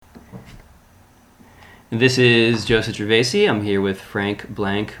This is Joseph Gervasi. I'm here with Frank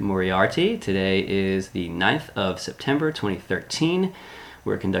Blank Moriarty. Today is the 9th of September 2013.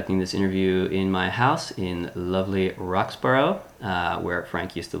 We're conducting this interview in my house in lovely Roxborough, where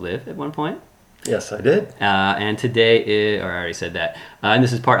Frank used to live at one point. Yes, I did. And today is, or I already said that, and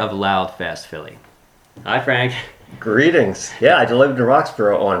this is part of Loud Fast Philly. Hi, Frank. Greetings. Yeah, I lived in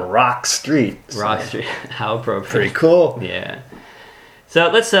Roxborough on Rock Street. Rock Street. How appropriate. Pretty cool. Yeah. So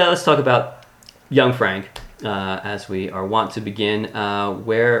let's talk about young Frank, as we are wont to begin.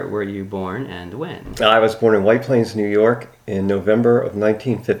 Where were you born and when? I was born in White Plains, New York in November of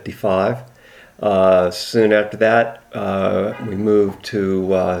 1955. Soon after that, we moved to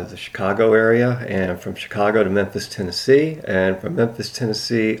the Chicago area, and from Chicago to Memphis, Tennessee, and from Memphis,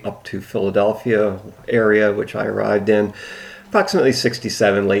 Tennessee up to Philadelphia area, which I arrived in approximately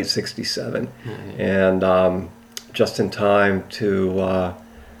 67, late 67, and just in time to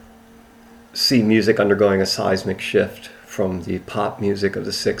see music undergoing a seismic shift from the pop music of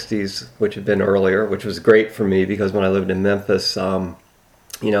the 60s, which had been earlier, which was great for me because when I lived in Memphis,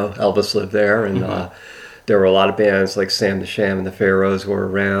 Elvis lived there, and there were a lot of bands like Sam the Sham and the Pharaohs were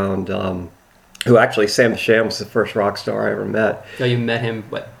around, who actually, Sam the Sham was the first rock star I ever met. Oh, you met him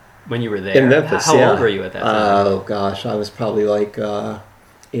when you were there? In Memphis, How old were you at that time? Oh, gosh, I was probably like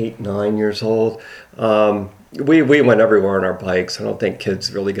 8, 9 years old. We went everywhere on our bikes. I don't think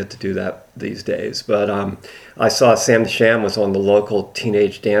kids really get to do that these days. But I saw Sam the Sham was on the local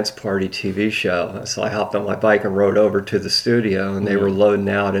teenage dance party TV show. So I hopped on my bike and rode over to the studio, and they were loading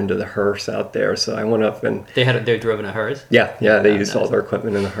out into the hearse out there. So I went up and... They drove in a hearse? Yeah, they used all their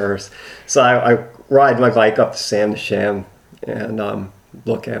equipment in the hearse. So I ride my bike up to Sam the Sham and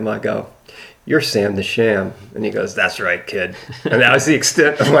look at him. I go, "You're Sam the Sham." And he goes, "That's right, kid." And that was the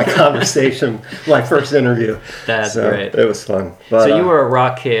extent of my conversation, my first interview. That's great. It was fun. But, so you were a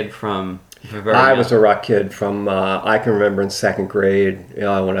rock kid from... I was a rock kid from, I can remember in second grade,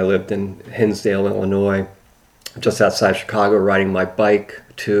 when I lived in Hinsdale, Illinois, just outside Chicago, riding my bike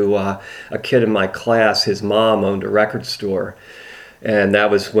to a kid in my class. His mom owned a record store. And that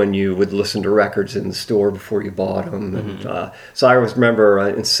was when you would listen to records in the store before you bought them. And, so I always remember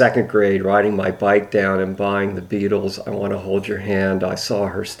in second grade riding my bike down and buying the Beatles' "I Want to Hold Your Hand." I saw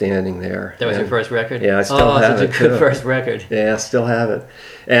her standing there. That was your first record? Yeah, I still have it. Oh, such a good first record. Yeah, I still have it.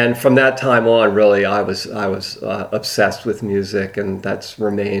 And from that time on, really, I was obsessed with music, and that's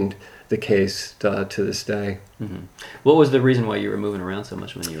remained the case to this day. Mm-hmm. What was the reason why you were moving around so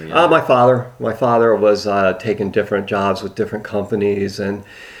much when you were young? My father was taking different jobs with different companies, and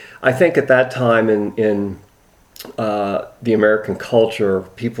I think at that time in the American culture,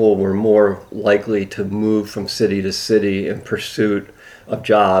 people were more likely to move from city to city in pursuit of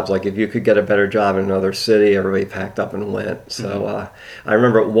jobs. Like if you could get a better job in another city, everybody packed up and went. So I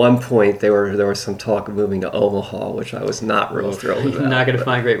remember at one point there was some talk of moving to Omaha, which I was not real thrilled about. You're not going to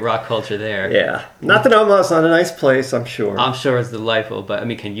find great rock culture there. Yeah. Not that Omaha's not a nice place, I'm sure. I'm sure it's delightful, but I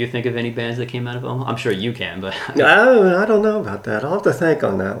mean, can you think of any bands that came out of Omaha? I'm sure you can, but... I don't know about that. I'll have to think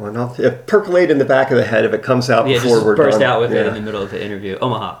on that one. I'll percolate in the back of the head if it comes out before we're done. Burst out with it in the middle of the interview.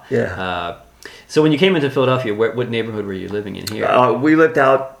 Omaha. Yeah. So when you came into Philadelphia, what neighborhood were you living in here? We lived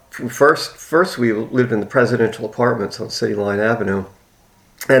out first. We lived in the presidential apartments on City Line Avenue,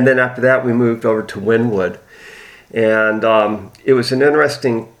 and then after that we moved over to Wynwood, and it was an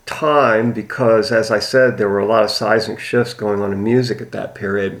interesting time because, as I said, there were a lot of seismic shifts going on in music at that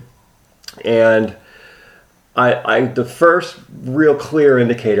period, and the first real clear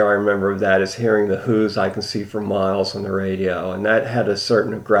indicator I remember of that is hearing the Who's "I Can See for Miles" on the radio, and that had a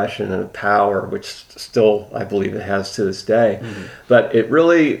certain aggression and a power, which still I believe it has to this day. Mm-hmm. But it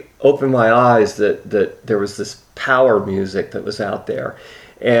really opened my eyes that there was this power music that was out there.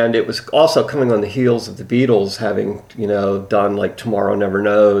 And it was also coming on the heels of the Beatles having, done like "Tomorrow Never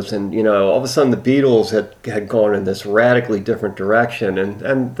Knows." And, all of a sudden the Beatles had gone in this radically different direction.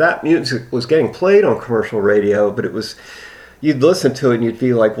 And that music was getting played on commercial radio, but you'd listen to it and you'd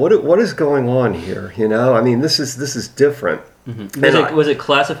be like, what is going on here? I mean, this is different. Mm-hmm. Was it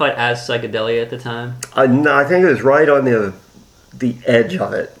classified as psychedelia at the time? No, I think it was right on the edge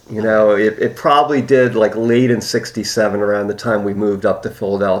of it. It probably did like late in 67 around the time we moved up to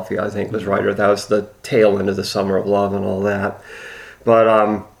Philadelphia. I think it was right, or that was the tail end of the Summer of Love and all that.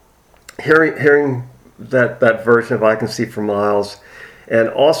 But hearing that version of "I Can See for Miles," and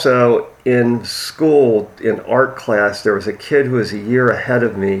also in school, in art class, there was a kid who was a year ahead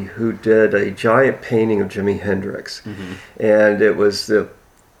of me who did a giant painting of Jimi Hendrix. Mm-hmm. And it was the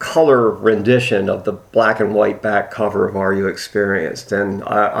color rendition of the black and white back cover of "Are You Experienced?" And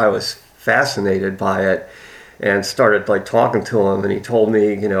I was fascinated by it. and started like talking to him, and he told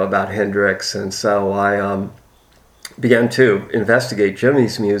me, about Hendrix, and so I began to investigate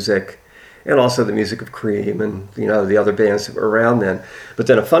Jimmy's music and also the music of Cream and, the other bands that were around then. But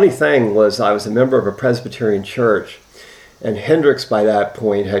then a funny thing was I was a member of a Presbyterian church, and Hendrix by that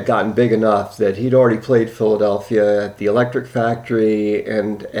point had gotten big enough that he'd already played Philadelphia at the Electric Factory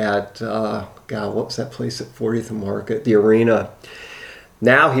and at, what was that place at 40th and Market? The Arena.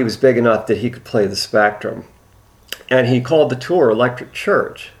 Now he was big enough that he could play the Spectrum. And he called the tour Electric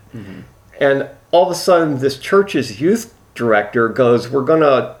Church. Mm-hmm. And all of a sudden, this church's youth director goes, we're going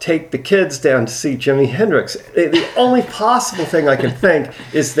to take the kids down to see Jimi Hendrix. The only possible thing I can think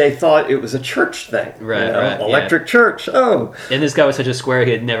is they thought it was a church thing. Right. Electric Church, oh. And this guy was such a square,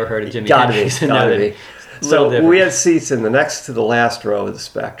 he had never heard of Jimi Hendrix. Gotta be. So we had seats in the next to the last row of the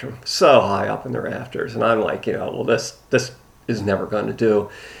Spectrum, so high up in the rafters. And I'm like, this is never going to do.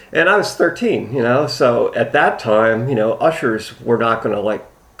 And I was 13, so at that time, ushers were not going to like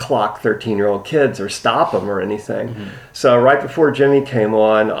clock 13-year-old kids or stop them or anything. Mm-hmm. So right before Jimmy came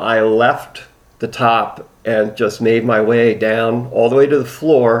on, I left the top and just made my way down all the way to the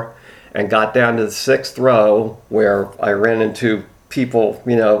floor and got down to the 6th row where I ran into people,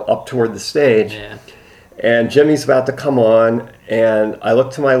 up toward the stage. Yeah. And Jimmy's about to come on, and I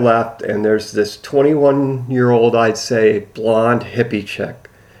look to my left, and there's this 21-year-old, I'd say, blonde hippie chick.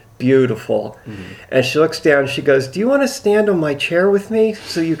 Beautiful. Mm-hmm. And she looks down and she goes, do you want to stand on my chair with me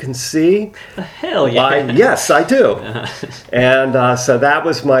so you can see? Hell yeah. Yes, I do. And so that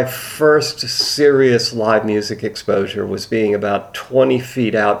was my first serious live music exposure, was being about 20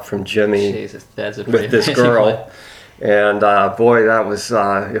 feet out from Jimmy. Jesus, that's a with this girl. And boy, that was,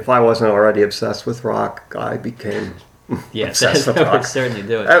 if I wasn't already obsessed with rock, I became obsessed with rock. That would certainly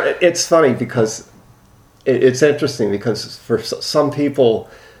do it. It's funny because it's interesting because for some people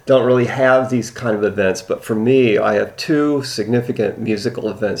don't really have these kind of events, but for me, I have two significant musical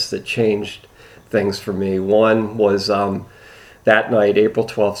events that changed things for me. One was that night, April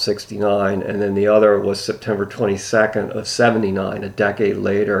 12th, 69, and then the other was September 22nd of 79, a decade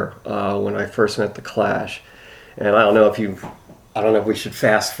later, when I first met The Clash. And I don't know if we should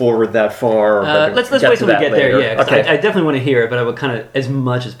fast forward that far. Let's wait till we get there. Yeah, okay. I definitely want to hear it, but I would kind of, as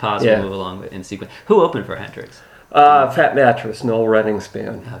much as possible, move along in sequence. Who opened for Hendrix? Fat Mattress, Noel Redding's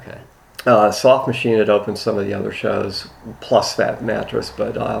band. Okay. Soft Machine had opened some of the other shows, plus Fat Mattress,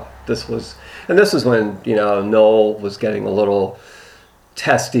 but this was when Noel was getting a little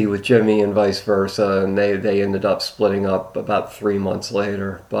testy with Jimmy and vice versa, and they ended up splitting up about 3 months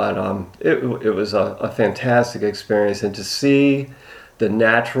later. But it was a fantastic experience, and to see the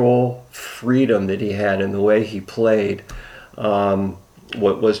natural freedom that he had in the way he played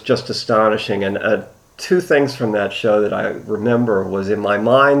was just astonishing. And two things from that show that I remember was, in my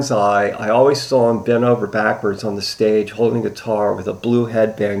mind's eye, I always saw him bent over backwards on the stage holding a guitar with a blue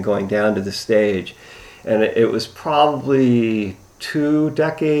headband going down to the stage. And it was probably 2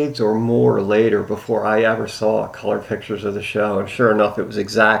 decades or more later before I ever saw color pictures of the show. And sure enough, it was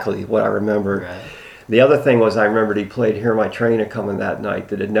exactly what I remembered. Right. The other thing was, I remembered he played Hear My Train A-Comin' that night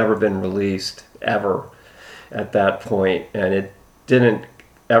that had never been released ever at that point. And it didn't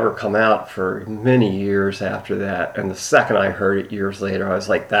ever come out for many years after that, and the second I heard it years later, I was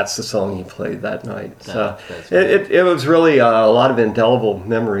like, that's the song he played that night. So it was really a lot of indelible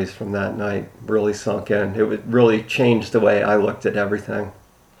memories from that night really sunk in. It would really change the way I looked at everything.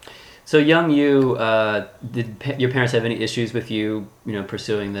 So young you, did your parents have any issues with you,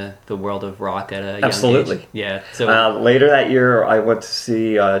 pursuing the world of rock at a young Absolutely. age? Yeah. So later that year, I went to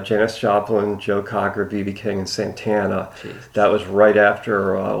see Janis Joplin, Joe Cocker, B.B. King, and Santana. Jesus. That was right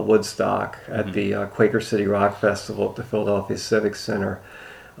after Woodstock at the Quaker City Rock Festival at the Philadelphia Civic Center.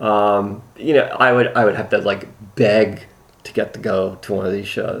 I would have to beg to get to go to one of these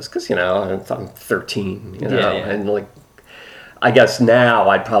shows because I'm 13, and I guess now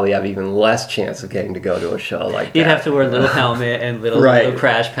I'd probably have even less chance of getting to go to a show like that. You'd have to wear a little helmet and little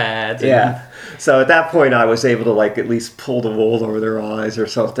crash pads. Yeah. So at that point, I was able to at least pull the wool over their eyes or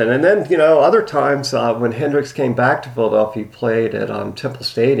something. And then, other times when Hendrix came back to Philadelphia, he played at Temple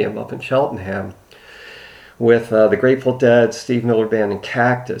Stadium up in Cheltenham with the Grateful Dead, Steve Miller Band, and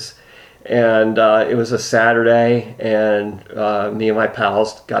Cactus. And it was a Saturday, and me and my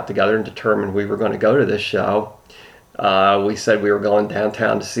pals got together and determined we were going to go to this show. We said we were going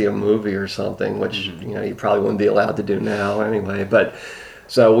downtown to see a movie or something, which, you probably wouldn't be allowed to do now anyway. But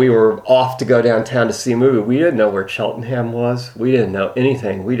so we were off to go downtown to see a movie. We didn't know where Cheltenham was. We didn't know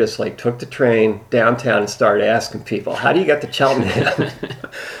anything. We just took the train downtown and started asking people, how do you get to Cheltenham?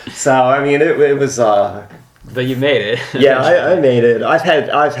 So, it was But you made it. Yeah, I made it. I've had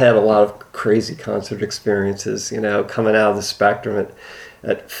a lot of crazy concert experiences, coming out of the Spectrum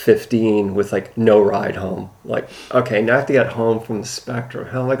at 15 with like no ride home. Like, okay, now I have to get home from the Spectrum.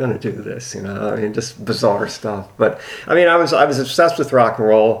 How am I going to do this? I mean, just bizarre stuff. But I mean, I was obsessed with rock and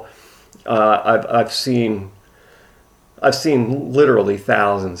roll. I've seen literally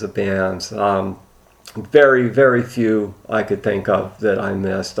thousands of bands. Very, very few I could think of that I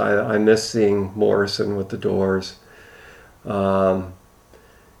missed. I missed seeing Morrison with the Doors. And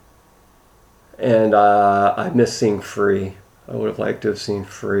I missed seeing Free. I would have liked to have seen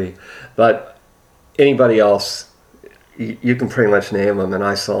Free. But anybody else, you can pretty much name them, and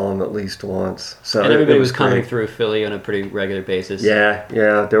I saw them at least once. So and everybody was coming through Philly on a pretty regular basis. Yeah.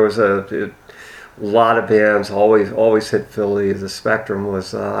 There was a lot of bands always hit Philly. The Spectrum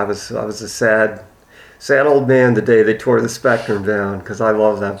was. I was a sad old man the day they tore the Spectrum down, because I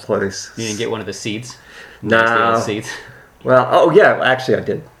love that place. You didn't get one of the seats? No. Seats? Well, oh yeah, actually I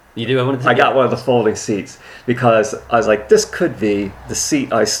did. You do? I got one of the folding seats, because I was like, this could be the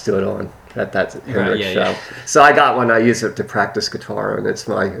seat I stood on at that Hendrix show. Yeah. So I got one. I use it to practice guitar, and it's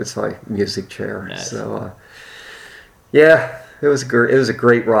my music chair. Nice. So yeah, it was a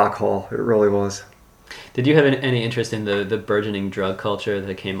great rock hall. It really was. Did you have any interest in the burgeoning drug culture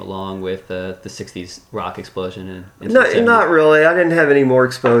that came along with the 60s rock explosion? Not really. I didn't have any more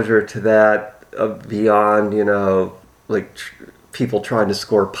exposure to that beyond, like people trying to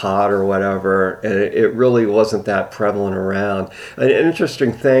score pot or whatever. And it really wasn't that prevalent around. An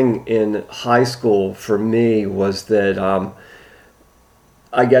interesting thing in high school for me was that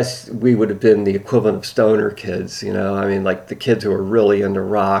I guess we would have been the equivalent of stoner kids, I mean, like the kids who were really into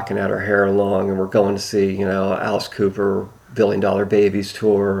rock and had our hair long and were going to see, Alice Cooper, Billion Dollar Babies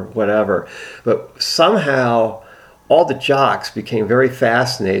tour, whatever. But somehow all the jocks became very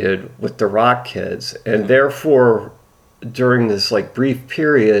fascinated with the rock kids. And therefore, during this like brief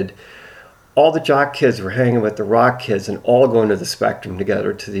period, all the jock kids were hanging with the rock kids and all going to the Spectrum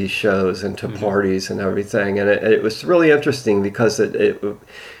together to these shows and to parties and everything. And it was really interesting, because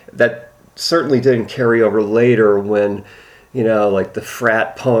that certainly didn't carry over later when, like the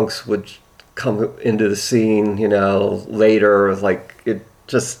frat punks would come into the scene, later. Like it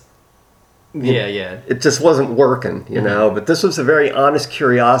just... It just wasn't working, But this was a very honest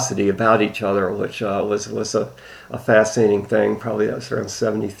curiosity about each other, which was a fascinating thing. Probably that was around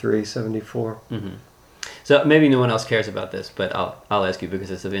 73, 74. Mm-hmm. So maybe no one else cares about this, but I'll ask you because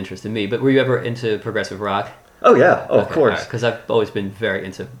it's of interest to me. But were you ever into progressive rock? Oh yeah, of course. Because I've always been very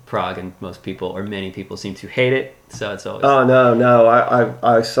into prog, and most people, or many people, seem to hate it. So it's always... Oh no!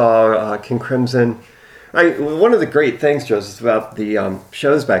 I saw King Crimson. One of the great things, Joseph, about the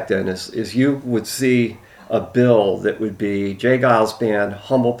shows back then is you would see a bill that would be Jay Giles Band,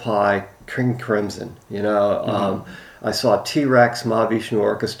 Humble Pie, King Crimson. I saw T-Rex, Mahavishnu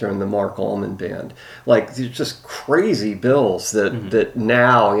Orchestra, and the Mark Allman Band. Like, these just crazy bills that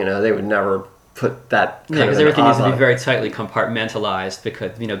now, they would never put that kind of... because everything needs to be very tightly compartmentalized,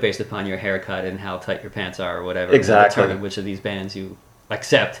 because, based upon your haircut and how tight your pants are or whatever. Exactly. Determine which of these bands you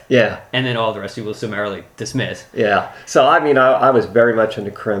accept. Yeah. And then all the rest you will summarily dismiss. Yeah. So, I mean, I was very much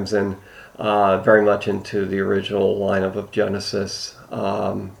into Crimson, very much into the original lineup of Genesis.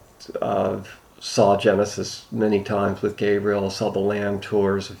 Saw Genesis many times with Gabriel, saw the Lamb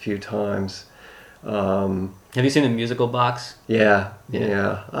tours a few times. Have you seen the musical box? Yeah.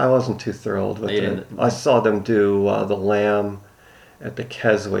 I wasn't too thrilled with it. I saw them do the Lamb at the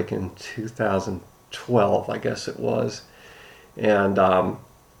Keswick in 2012, I guess it was. And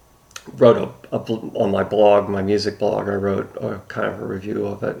wrote on my blog, my music blog, I wrote a kind of a review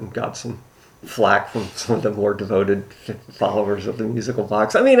of it and got some flack from some of the more devoted followers of the musical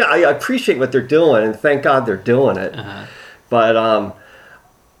box. I mean, I appreciate what they're doing, and thank God they're doing it. But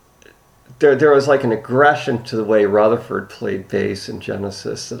there was like an aggression to the way Rutherford played bass in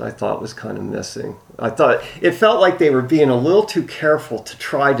Genesis that I thought was kind of missing. I thought it felt like they were being a little too careful to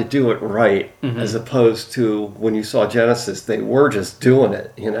try to do it right, as opposed to when you saw Genesis, they were just doing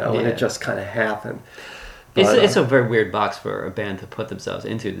it, and it just kind of happened. But, it's a very weird box for a band to put themselves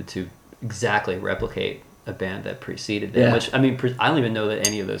into, to exactly replicate a band that preceded them. Yeah. Which, I mean, I don't even know that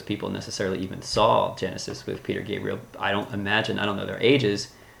any of those people necessarily even saw Genesis with Peter Gabriel. I don't know their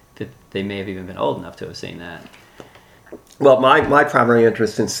ages, that they may have even been old enough to have seen that. Well, my primary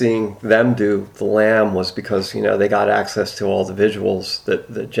interest in seeing them do The Lamb was because, they got access to all the visuals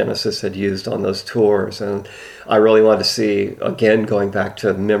that Genesis had used on those tours. And I really wanted to see, again, going back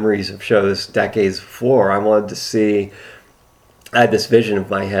to memories of shows decades before, I wanted to see... I had this vision of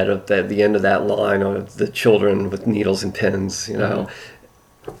my head of the end of that line of the children with needles and pins,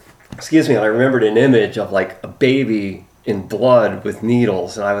 excuse me, and I remembered an image of like a baby in blood with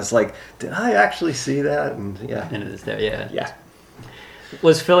needles, and I was like, did I actually see that? And yeah, And it is there, yeah. yeah.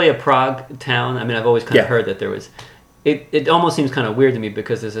 Was Philly a Prague town? I mean, I've always kind of heard that there was. It almost seems kind of weird to me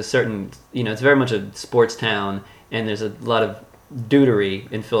because there's a certain, it's very much a sports town, and there's a lot of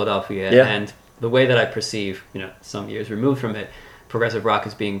dudery in Philadelphia. Yeah. And the way that I perceive, some years removed from it, progressive rock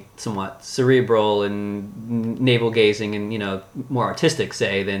as being somewhat cerebral and navel-gazing and, more artistic,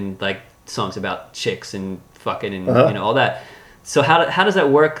 say, than like songs about chicks and fucking and, all that. So how does that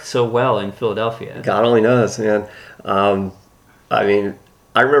work so well in Philadelphia? God only knows, man. I mean,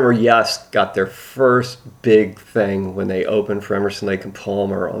 I remember Yes got their first big thing when they opened for Emerson, Lake and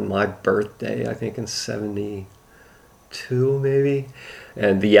Palmer on my birthday, I think in '72 maybe.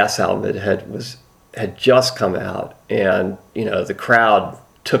 And the Yes album had just come out, and the crowd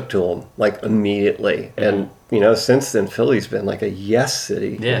took to them like immediately. And since then Philly's been like a Yes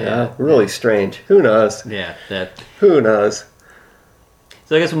city. Really strange. Who knows? Who knows?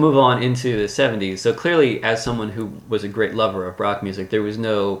 So I guess we'll move on into the 70s. So clearly, as someone who was a great lover of rock music, there was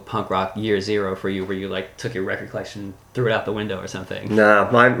no punk rock year zero for you where you like took your record collection and threw it out the window or something.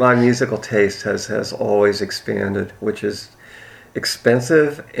 Nah, my musical taste has always expanded, which is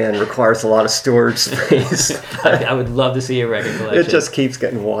expensive and requires a lot of storage space. I would love to see a record collection. It just keeps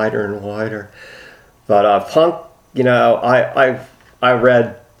getting wider and wider. But punk, I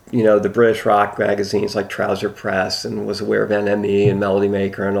read the British rock magazines like Trouser Press and was aware of NME and Melody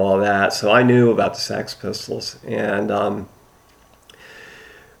Maker and all that. So I knew about the Sex Pistols. And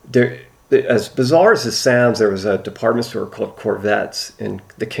as bizarre as it sounds, there was a department store called Corvettes in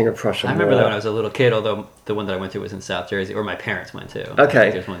the King of Prussia Mall. I remember that when I was a little kid, although the one that I went to was in South Jersey, or my parents went to.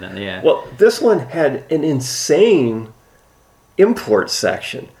 Okay. There's one down there, yeah. Well, this one had an insane import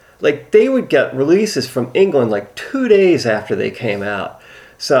section. Like, they would get releases from England like 2 days after they came out.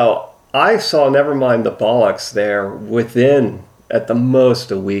 So I saw Nevermind the Bollocks there within, at the most,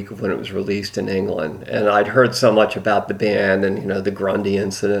 a week of when it was released in England. And I'd heard so much about the band and, the Grundy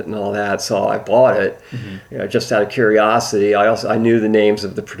incident and all that, so I bought it, just out of curiosity. I knew the names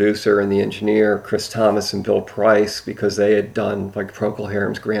of the producer and the engineer, Chris Thomas and Bill Price, because they had done like Procol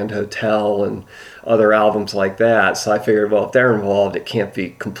Harum's Grand Hotel and other albums like that. So I figured, well, if they're involved, it can't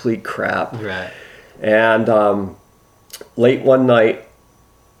be complete crap. Right. And late one night,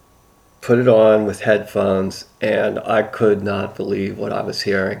 put it on with headphones, and I could not believe what I was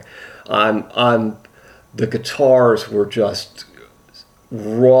hearing. The guitars were just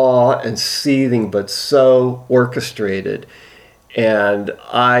raw and seething, but so orchestrated. And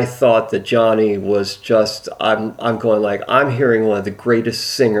I thought that Johnny was just, I'm going like, I'm hearing one of the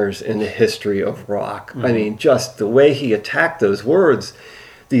greatest singers in the history of rock. I mean, just the way he attacked those words,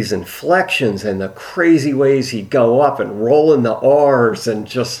 these inflections and the crazy ways he'd go up and roll in the R's, and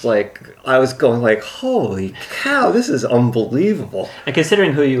just like, I was going like, holy cow, this is unbelievable. And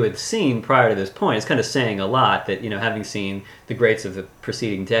considering who you had seen prior to this point, it's kind of saying a lot that, having seen the greats of the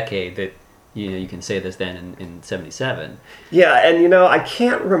preceding decade, that, you can say this then in 77. Yeah, and I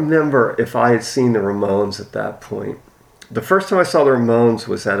can't remember if I had seen the Ramones at that point. The first time I saw the Ramones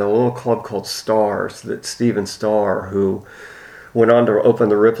was at a little club called Stars, that Stephen Starr, who went on to open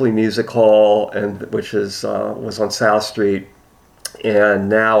the Ripley Music Hall, which was on South Street. And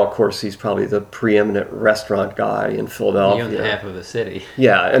now, of course, he's probably the preeminent restaurant guy in Philadelphia. He owns half of the city.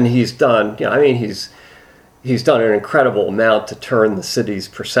 Yeah, and he's done, he's done an incredible amount to turn the city's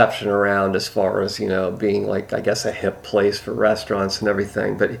perception around as far as, being like, I guess, a hip place for restaurants and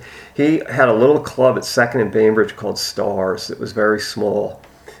everything. But he had a little club at 2nd and Bainbridge called Stars. It was very small.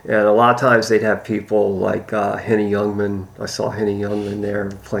 And a lot of times they'd have people like Henny Youngman. I saw Henny Youngman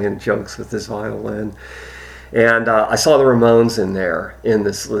there playing jokes with his violin. And I saw the Ramones in there in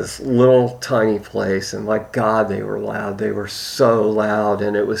this little tiny place. And my God, they were loud. They were so loud.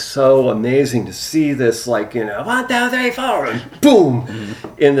 And it was so amazing to see this, like, 1, 2, 3, 4, and boom,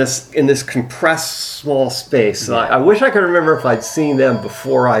 in this compressed small space. So I wish I could remember if I'd seen them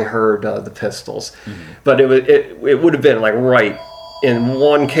before I heard the Pistols. But it would have been like right. And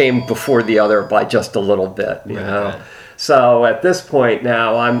one came before the other by just a little bit, you know. So at this point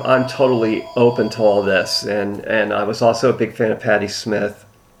now, I'm totally open to all this, and I was also a big fan of Patti Smith,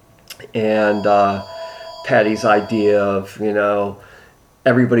 and Patti's idea of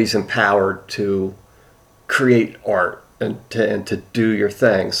everybody's empowered to create art and to do your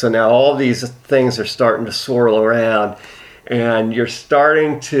thing. So now all these things are starting to swirl around, and you're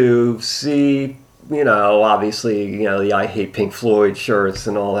starting to see obviously, the I Hate Pink Floyd shirts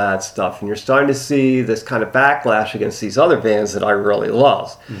and all that stuff. And you're starting to see this kind of backlash against these other bands that I really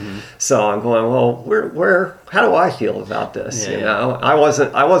love. Mm-hmm. So I'm going, well, how do I feel about this? Yeah. I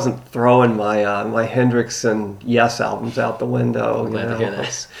wasn't throwing my Hendrix and Yes albums out the window. Glad to hear that. I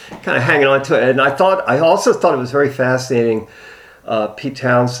was kind of hanging on to it. And I also thought it was very fascinating. Pete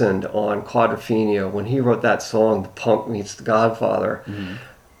Townsend on Quadrophenia, when he wrote that song, The Punk Meets the Godfather, mm-hmm.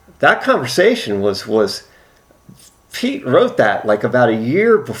 that conversation was Pete wrote that like about a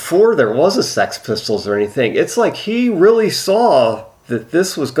year before there was a Sex Pistols or anything. It's like he really saw that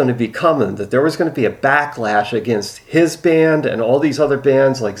this was going to be coming, that there was going to be a backlash against his band and all these other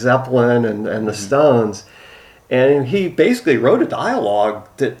bands like Zeppelin and the mm-hmm. Stones. And he basically wrote a dialogue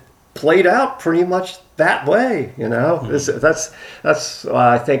that played out pretty much that way, Mm-hmm. That's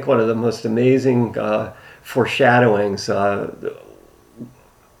I think one of the most amazing foreshadowings.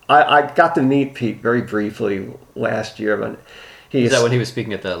 I got to meet Pete very briefly last year, but is that when he was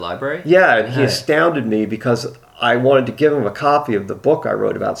speaking at the library? Yeah, he astounded me because I wanted to give him a copy of the book I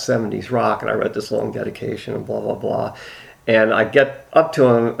wrote about 70s rock, and I wrote this long dedication and blah blah blah. And I get up to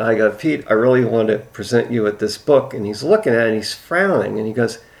him and I go, Pete, I really want to present you with this book, and he's looking at it and he's frowning and he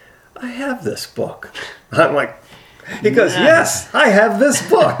goes, I have this book. I'm like, he goes, yes, I have this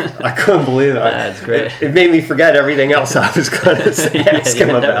book. I couldn't believe it. That's great. It made me forget everything else I was going to ask him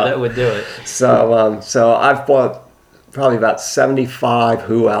about. That would do it. So I've bought probably about 75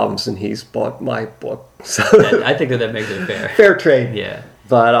 Who albums, and he's bought my book. So I think that makes it fair. Fair trade. Yeah.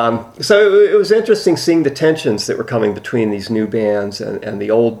 But so it was interesting seeing the tensions that were coming between these new bands and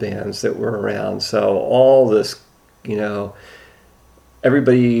the old bands that were around. So all this,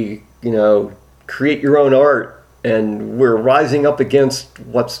 everybody, create your own art, and we're rising up against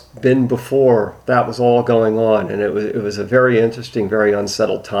what's been before. That was all going on, and it was a very interesting, very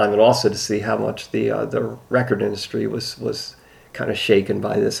unsettled time, and also to see how much the record industry was kind of shaken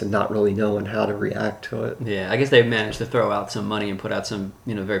by this and not really knowing how to react to it. Yeah, I guess they managed to throw out some money and put out some,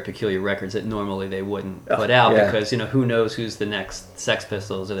 very peculiar records that normally they wouldn't put out because, who knows who's the next Sex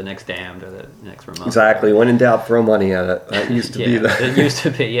Pistols or the next Damned or the next Ramones. Exactly. When in doubt, throw money at it. That used to be It used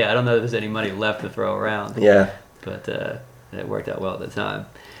to be, yeah. I don't know if there's any money left to throw around. Yeah. But it worked out well at the time.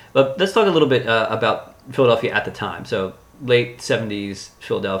 But let's talk a little bit about Philadelphia at the time. So late 70s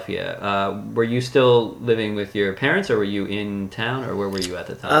Philadelphia. Were you still living with your parents, or were you in town, or where were you at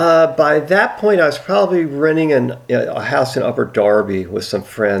the time? By that point, I was probably renting a house in Upper Darby with some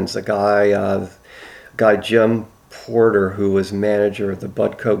friends. A guy Jim Porter, who was manager of the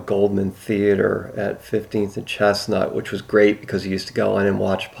Budco Goldman Theater at 15th and Chestnut, which was great because you used to go in and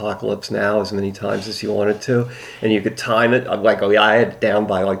watch Apocalypse Now as many times as you wanted to, and you could time it. I had it down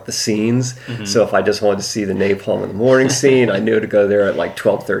by like the scenes, mm-hmm. So if I just wanted to see the Napalm in the Morning scene, I knew to go there at like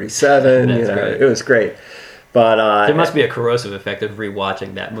 12:37. Great. It was great. But there must be a corrosive effect of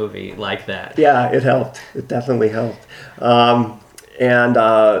rewatching that movie like that. Yeah, it helped. It definitely helped. And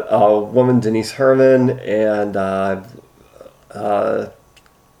a woman, Denise Herman, and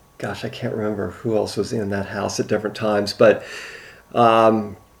gosh, I can't remember who else was in that house at different times. But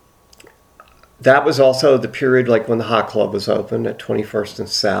that was also the period like when the Hot Club was open at 21st and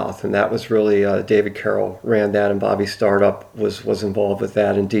South, and that was really David Carroll ran that, and Bobby Startup was involved with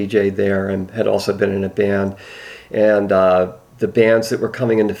that and DJ'd there, and had also been in a band. And the bands that were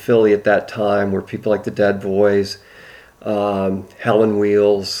coming into Philly at that time were people like the Dead Boys. Helen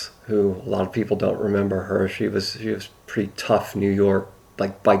Wheels, who a lot of people don't remember her. She was pretty tough New York,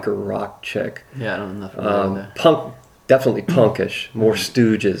 like biker rock chick. Yeah, I don't know. Punk, definitely punkish, more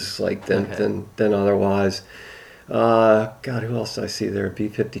Stooges than otherwise. God, who else did I see there?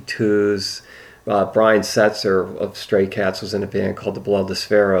 B-52s. Brian Setzer of Stray Cats was in a band called the Bloodless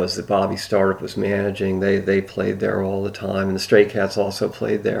Pharaohs that Bobby Startup was managing. They played there all the time, and the Stray Cats also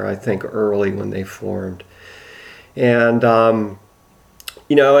played there, I think, early when they formed. And,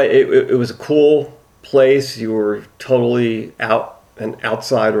 it was a cool place. You were totally an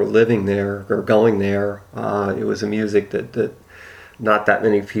outsider living there or going there. It was a music that not that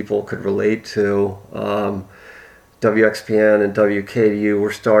many people could relate to. WXPN and WKDU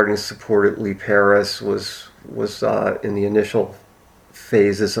were starting to support it. Lee Paris was in the initial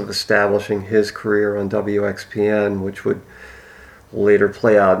phases of establishing his career on WXPN, which would later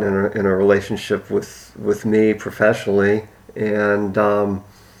play out in a relationship with me professionally, and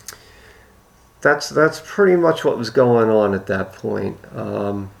that's pretty much what was going on at that point.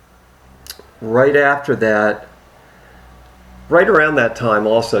 Right after that, right around that time,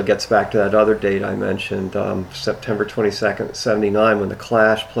 also gets back to that other date I mentioned, September 22nd, 79, when the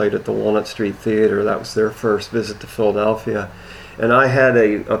Clash played at the Walnut Street Theater. That was their first visit to Philadelphia, and I had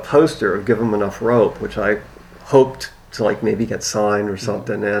a poster of Give 'Em Enough Rope, which I hoped to like maybe get signed or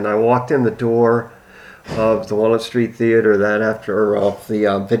something. And I walked in the door of the Walnut Street Theater that after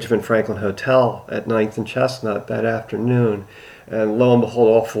the Benjamin Franklin Hotel at 9th and Chestnut that afternoon. And lo and behold,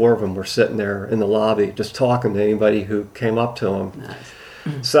 all four of them were sitting there in the lobby just talking to anybody who came up to them.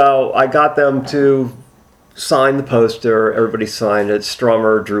 Nice. So I got them to sign the poster. Everybody signed it.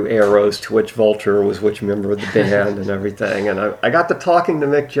 Strummer drew arrows to which Vulture was which member of the band and everything. And I got to talking to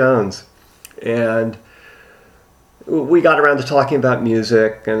Mick Jones. And we got around to talking about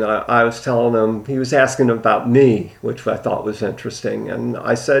music, and I was telling him, he was asking about me, which I thought was interesting. And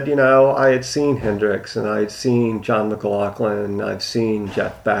I said, I had seen Hendrix, and I had seen John McLaughlin, I've seen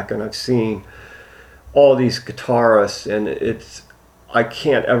Jeff Beck, and I've seen all these guitarists, and I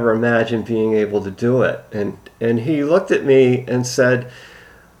can't ever imagine being able to do it. And he looked at me and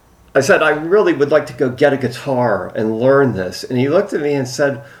I said, I really would like to go get a guitar and learn this. And he looked at me and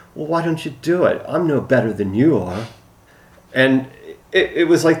said, well, why don't you do it? I'm no better than you are. And it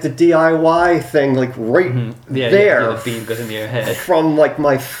was like the DIY thing, like right there. The beat goes into your head. From like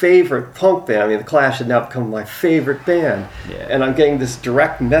my favorite punk band. I mean, The Clash had now become my favorite band. Yeah. And I'm getting this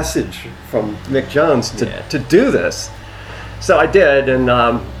direct message from Mick Jones to do this. So I did, and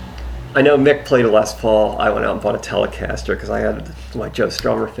I know Mick played a Les Paul. I went out and bought a Telecaster because I had my Joe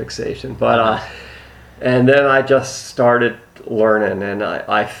Strummer fixation. But and then I just started learning, and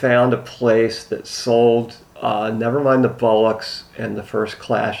I found a place that sold Nevermind the Bollocks and the first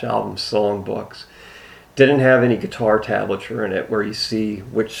Clash album songbooks. Didn't have any guitar tablature in it where you see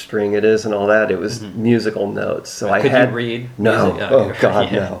which string it is and all that. It was musical notes. So Could you read? No. Music? Oh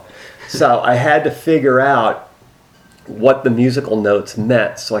God, no. So I had to figure out what the musical notes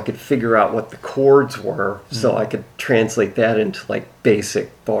meant so I could figure out what the chords were so I could translate that into like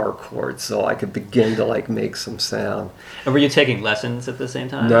basic bar chords so I could begin to like make some sound. And were you taking lessons at the same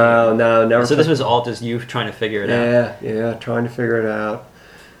time? No, never. So this was all just you trying to figure it out? Yeah, trying to figure it out.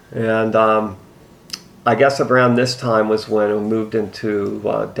 And I guess around this time was when I moved into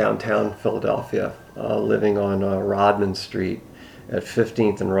downtown Philadelphia, living on Rodman Street at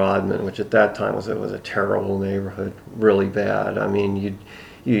 15th and Rodman, which at that time was a terrible neighborhood, really bad. I mean,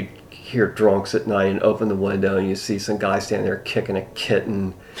 you'd hear drunks at night and open the window and you see some guy standing there kicking a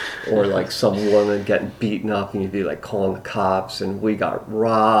kitten or like some woman getting beaten up and you'd be like calling the cops, and we got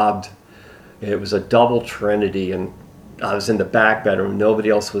robbed. It was a double trinity, and I was in the back bedroom, nobody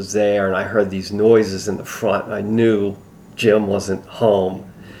else was there, and I heard these noises in the front and I knew Jim wasn't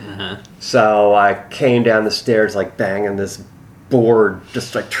home. So I came down the stairs like banging this board,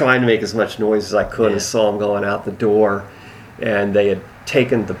 just like trying to make as much noise as I could, and saw him going out the door, and they had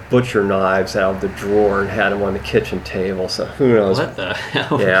taken the butcher knives out of the drawer and had them on the kitchen table. So who knows? What the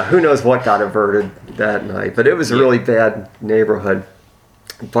hell? Yeah, who knows what got averted that night? But it was a really bad neighborhood.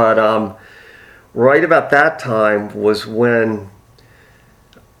 But right about that time was when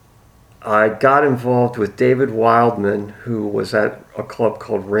I got involved with David Wildman, who was at a club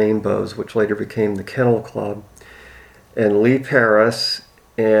called Rainbows, which later became the Kennel Club, and Lee Paris,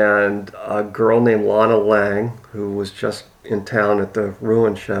 and a girl named Lana Lang, who was just in town at the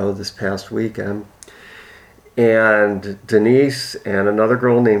Ruin show this past weekend, and Denise, and another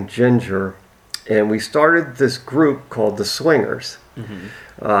girl named Ginger, and we started this group called the Swingers.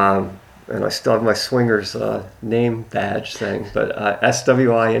 And I still have my Swingers name badge thing, but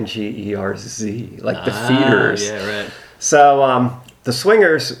SWINGERZ, like the Feeders. Yeah, right. So the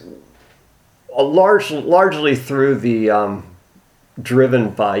Swingers, largely through the driven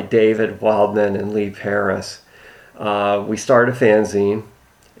by David Wildman and Lee Paris, we started a fanzine,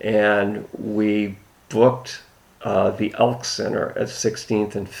 and we booked the Elks Center at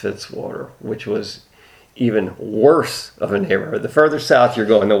 16th and Fitzwater, which was even worse of a neighborhood. The further south you're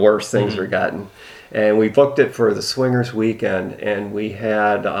going, the worse things were getting. And we booked it for the Swingers weekend, and we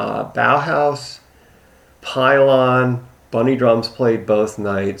had Bauhaus, Pylon, Bunny Drums played both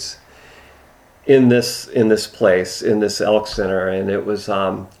nights in this place, in this Elk Center, and it was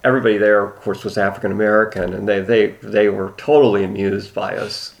everybody there, of course, was African American, and they were totally amused by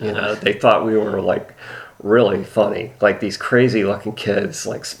us. You know, they thought we were like really funny, like these crazy looking kids,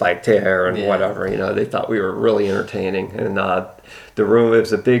 like spiked hair and whatever. You know, they thought we were really entertaining. And the room, it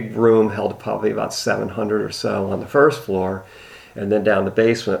was a big room, held probably about 700 or so on the first floor, and then down the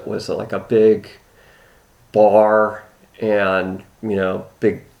basement was like a big bar, and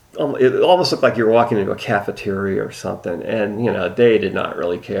big. It almost looked like you were walking into a cafeteria or something, and they did not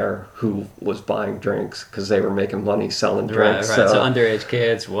really care who was buying drinks because they were making money selling drinks. Right. So underage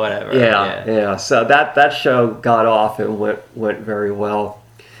kids, whatever. Yeah. So that show got off and went very well.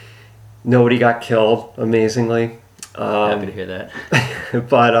 Nobody got killed, amazingly. Happy to hear that.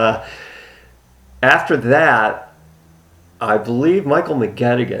 But after that, I believe Michael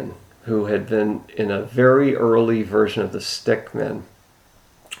McGettigan, who had been in a very early version of the Stickmen,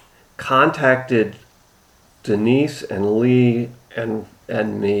 contacted Denise and Lee and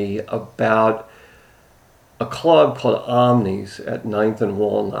me about a club called Omnis at 9th and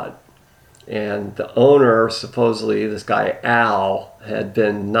Walnut. And the owner, supposedly this guy Al, had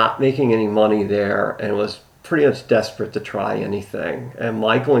been not making any money there and was pretty much desperate to try anything. And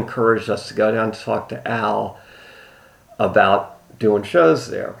Michael encouraged us to go down to talk to Al about doing shows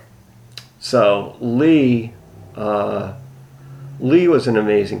there. So Lee was an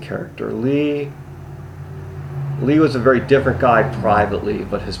amazing character. Lee was a very different guy privately,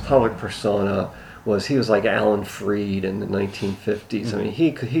 but his public persona was he was like Alan Freed in the 1950s. I mean,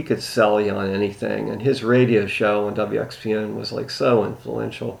 he could sell you on anything, and his radio show on WXPN was like so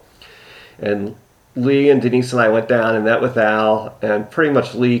influential. And Lee and Denise and I went down and met with Al, and pretty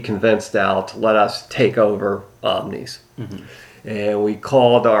much Lee convinced Al to let us take over Omnis. Mm-hmm. And we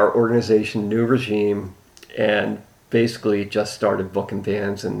called our organization New Regime and basically just started booking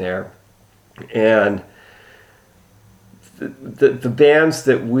bands in there. And the bands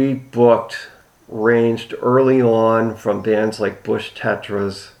that we booked ranged early on from bands like Bush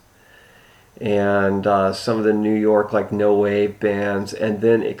Tetras and some of the New York like no wave bands, and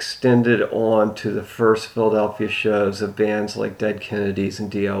then extended on to the first Philadelphia shows of bands like Dead Kennedys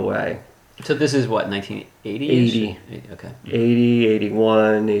and DOA. So this is what, 1980? 80. Okay. 80,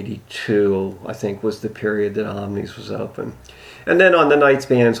 81, 82, I think was the period that Omnis was open. And then on the nights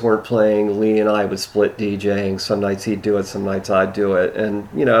bands weren't playing, Lee and I would split DJing. Some nights he'd do it, some nights I'd do it. And,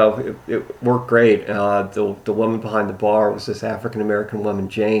 you know, it worked great. The woman behind the bar was this African-American woman,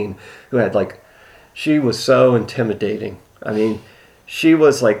 Jane, who had she was so intimidating. I mean, she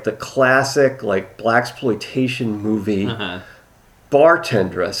was like the classic, like, blaxploitation movie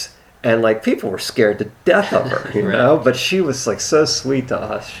bartendress. And people were scared to death of her, you know. But she was so sweet to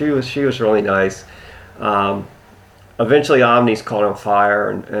us. She was really nice. Eventually, Omnis caught on fire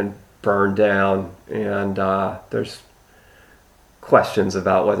and burned down. And there's questions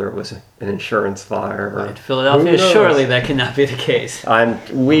about whether it was an insurance fire. Right. Philadelphia, surely that cannot be the case. And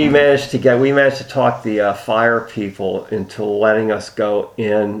we managed to talk the fire people into letting us go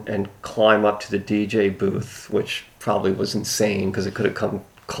in and climb up to the DJ booth, which probably was insane because it could have come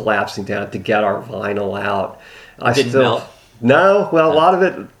collapsing down to get our vinyl out. It didn't melt? No, well, a lot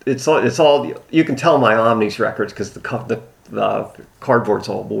of it's all you can tell my Omnis records because the cardboard's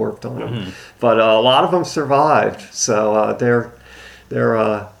all warped on them. Mm-hmm. But a lot of them survived, so they're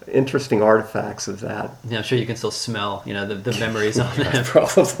interesting artifacts of that. Yeah, I'm sure you can still smell, the memories on them.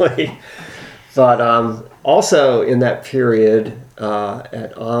 Probably. But also in that period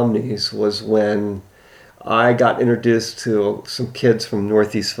at Omnis was when I got introduced to some kids from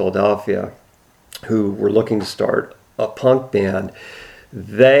Northeast Philadelphia who were looking to start a punk band.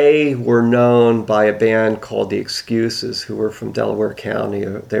 They were known by a band called The Excuses, who were from Delaware County.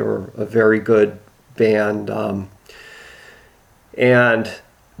 They were a very good band. And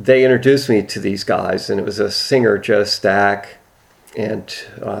they introduced me to these guys, and it was a singer, Joe Stack, and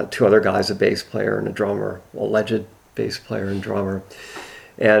two other guys, a bass player and a drummer, alleged bass player and drummer.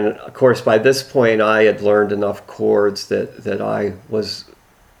 And of course, by this point, I had learned enough chords that I was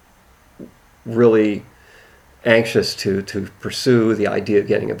really anxious to pursue the idea of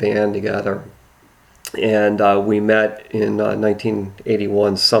getting a band together. And we met in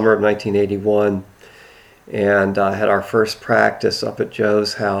 1981, summer of 1981, and had our first practice up at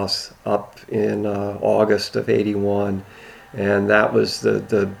Joe's house up in August of 81. And that was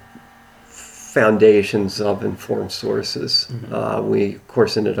the foundations of Informed Sources. Mm-hmm. We, of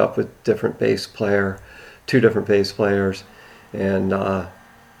course, ended up with two different bass players, and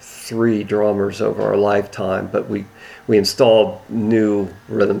 3 drummers over our lifetime. But we installed new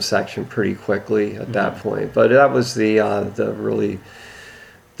rhythm section pretty quickly at that point. But that was the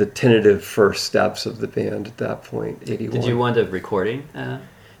tentative first steps of the band at that point. 81. Did you wind up recording?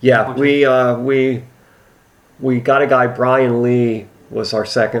 Yeah, we got a guy, Brian Lee, was our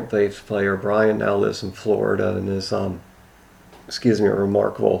second bass player. Brian now lives in Florida and is, a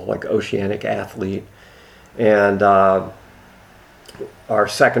remarkable oceanic athlete. And our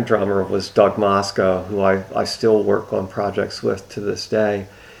second drummer was Doug Moscow, who I still work on projects with to this day.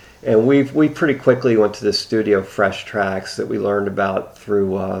 And we pretty quickly went to the studio Fresh Tracks that we learned about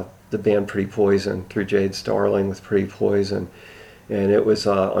through the band Pretty Poison, through Jade Starling with Pretty Poison. And it was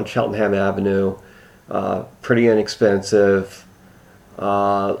on Cheltenham Avenue, pretty inexpensive.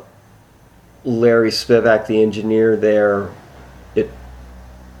 Larry Spivak, the engineer there, it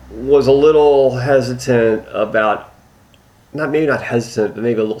was a little hesitant about maybe not hesitant, but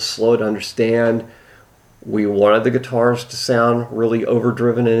maybe a little slow to understand. We wanted the guitars to sound really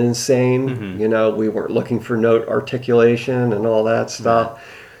overdriven and insane. Mm-hmm. You know, we weren't looking for note articulation and all that stuff. Right.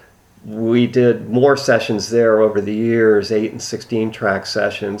 We did more sessions there over the years, 8 and 16 track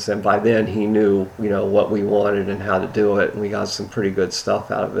sessions, and by then he knew, you know, what we wanted and how to do it, and we got some pretty good stuff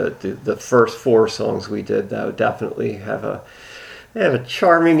out of it. The first 4 songs we did, though, definitely have a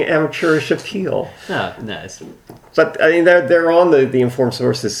charming amateurish appeal. Oh, nice. But I mean, they're on the Informed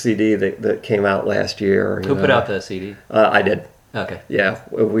Sources CD that came out last year. Who put out the CD? I did. Okay. Yeah,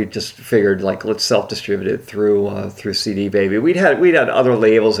 we just figured like let's self-distribute it through CD Baby. We'd had other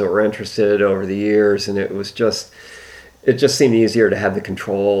labels that were interested over the years, and it just seemed easier to have the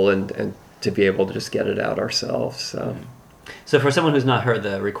control and to be able to just get it out ourselves. So. So for someone who's not heard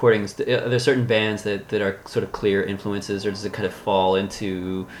the recordings, are there certain bands that are sort of clear influences, or does it kind of fall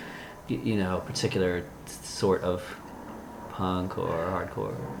into, you know, particular sort of punk or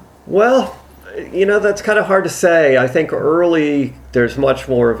hardcore? Well, you know, that's kind of hard to say. I think early there's much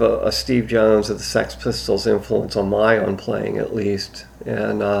more of a Steve Jones of the Sex Pistols influence on my own playing, at least,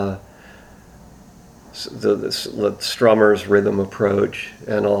 and the strummer's rhythm approach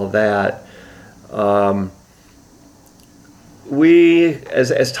and all of that. We,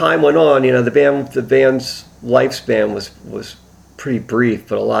 as time went on, you know, the band's lifespan was pretty brief,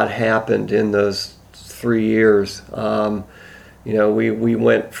 but a lot happened in those 3 years. You know, we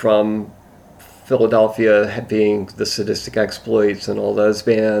went from Philadelphia being the Sadistic Exploits and all those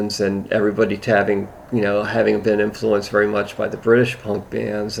bands, and everybody having been influenced very much by the British punk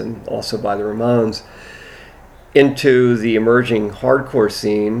bands and also by the Ramones, into the emerging hardcore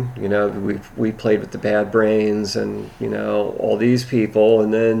scene. You know, we played with the Bad Brains and, you know, all these people,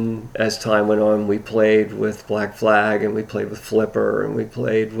 and then as time went on, we played with Black Flag, and we played with Flipper, and we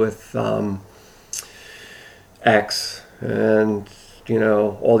played with X, and, you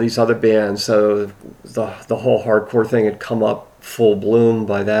know, all these other bands. So the whole hardcore thing had come up full bloom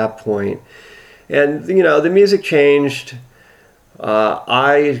by that point, and, you know, the music changed.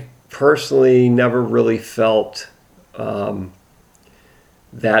 I personally never really felt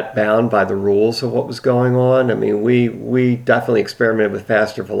that bound by the rules of what was going on. I mean, we definitely experimented with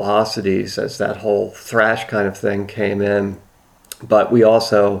faster velocities as that whole thrash kind of thing came in, but we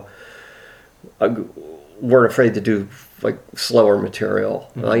also weren't afraid to do like slower material.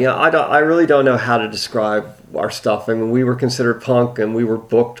 Mm-hmm. You know, I really don't know how to describe our stuff. I mean, we were considered punk, and we were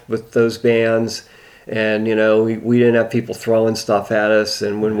booked with those bands. And, you know, we didn't have people throwing stuff at us.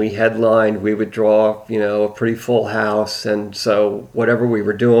 And when we headlined, we would draw, you know, a pretty full house. And so whatever we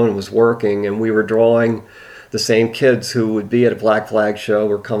were doing was working. And we were drawing the same kids who would be at a Black Flag show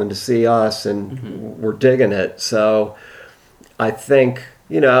were coming to see us, and mm-hmm. were digging it. So I think,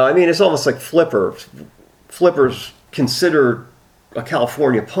 you know, I mean, it's almost like Flipper's considered a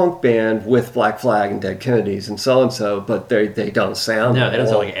California punk band with Black Flag and Dead Kennedys and so, but they don't sound. No, they don't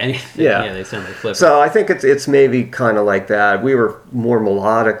sound like anything. Yeah, they sound like Flipper. So I think it's maybe kind of like that. We were more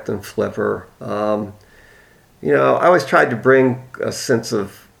melodic than Flipper. You know, I always tried to bring a sense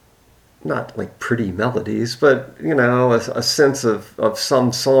of, not like pretty melodies, but, you know, a sense of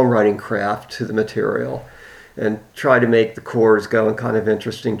some songwriting craft to the material, and try to make the chords go in kind of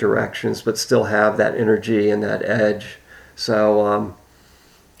interesting directions, but still have that energy and that edge. So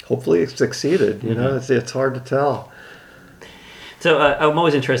hopefully it succeeded. You know, it's hard to tell. So I'm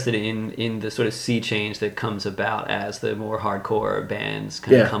always interested in the sort of sea change that comes about as the more hardcore bands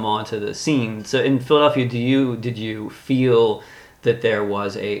kind of come onto the scene. So in Philadelphia, did you feel that there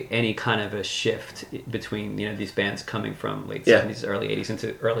was any kind of a shift between, you know, these bands coming from late 70s, early 80s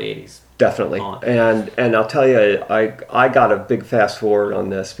into early 80s? Definitely. And I'll tell you, I got a big fast forward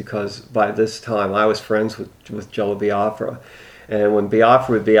on this, because by this time I was friends with Joe Biafra. And when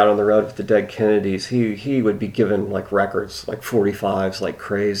Biafra would be out on the road with the Dead Kennedys, he would be given like records, like 45s, like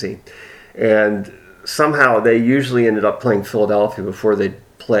crazy. And somehow they usually ended up playing Philadelphia before they'd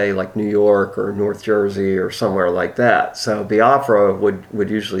play like New York or North Jersey or somewhere like that. So Biafra would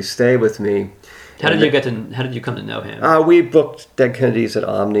usually stay with me. How did you come to know him? We booked Dead Kennedys at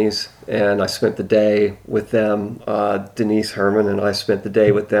Omni's, and I spent the day with them. Denise Herman and I spent the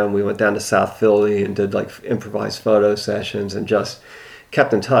day with them. We went down to South Philly and did like improvised photo sessions, and just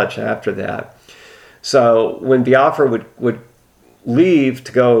kept in touch after that. So when Biafra would leave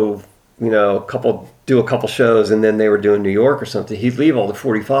to go, you know, do a couple shows, and then they were doing New York or something, he'd leave all the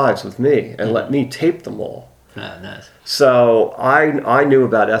 45s with me and let me tape them all. Oh, nice. So I knew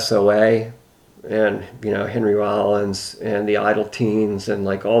about SOA, and, you know, Henry Rollins and the Idle Teens, and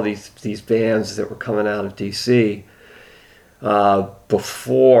like all these bands that were coming out of DC.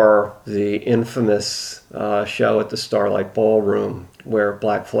 before the infamous show at the Starlight Ballroom where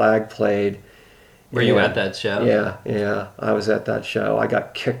Black Flag played. Were you at that show? Yeah, I was at that show. I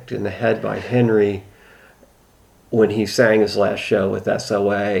got kicked in the head by Henry when he sang his last show with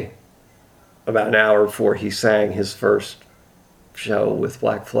SOA, about an hour before he sang his first show with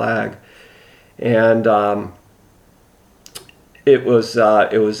Black Flag, and it was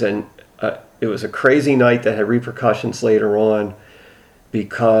a crazy night that had repercussions later on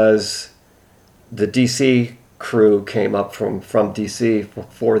because the DC crew came up from DC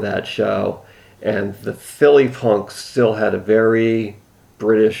for that show, and the Philly punks still had a very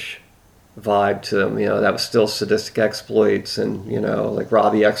British vibe to them. That was still Sadistic Exploits, and like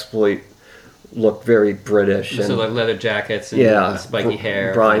Robbie Exploit looked very British. So and, like leather jackets and spiky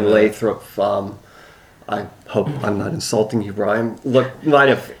hair. Brian Lathrop, I hope I'm not insulting you, Brian, might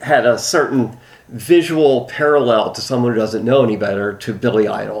have had a certain visual parallel to someone who doesn't know any better to Billy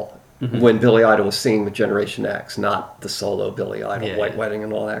Idol. Mm-hmm. When Billy Idol was singing with Generation X, not the solo Billy Idol, White Wedding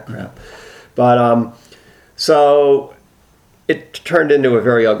and all that crap. Mm-hmm. But so it turned into a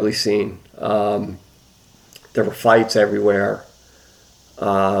very ugly scene. There were fights everywhere.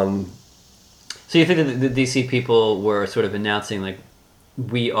 So you think that the DC people were sort of announcing, like,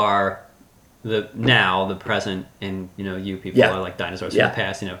 we are the present, and you people are like dinosaurs from the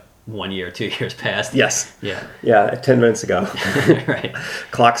past. 1 year, 2 years past. Yes. Yeah. 10 minutes ago. Right.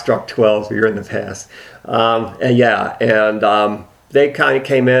 Clock struck 12. You're in the past. And they kind of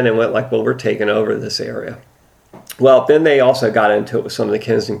came in and went like, well, we're taking over this area. Well, then they also got into it with some of the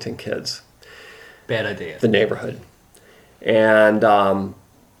Kensington kids. Bad idea. The neighborhood. And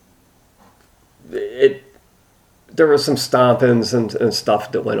there was some stompings and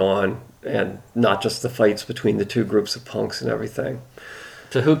stuff that went on, and not just the fights between the two groups of punks and everything.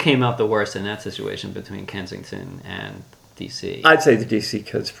 So who came out the worst in that situation between Kensington and DC? I'd say the DC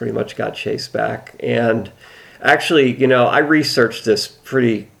kids pretty much got chased back. And actually, I researched this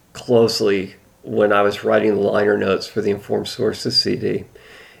pretty closely when I was writing the liner notes for the Informed Sources CD.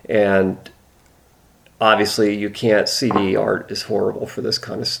 And obviously, you can't. CD art is horrible for this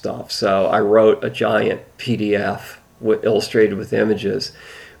kind of stuff. So I wrote a giant PDF illustrated with images,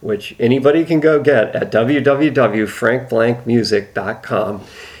 which anybody can go get at www.frankblankmusic.com,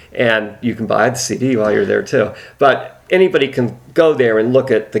 and you can buy the CD while you're there too. But anybody can go there and look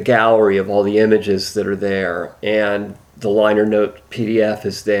at the gallery of all the images that are there, and the liner note PDF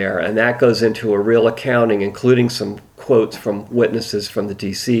is there, and that goes into a real accounting, including some quotes from witnesses from the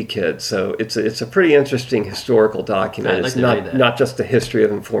DC kids. So it's a pretty interesting historical document. It's not just a history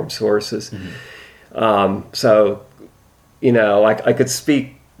of Informed Sources. Mm-hmm. So I could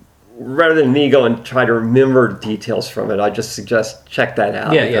speak. Rather than me go and try to remember details from it, I just suggest check that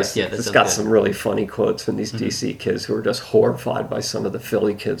out. It's got some really funny quotes from these DC kids who are just horrified by some of the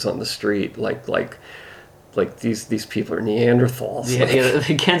Philly kids on the street, like these people are Neanderthals.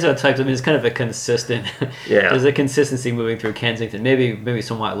 The Kenzo types. I mean, it's kind of a consistent. There's a consistency moving through Kensington. Maybe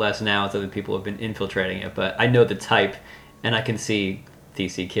somewhat less now as other people have been infiltrating it, but I know the type, and I can see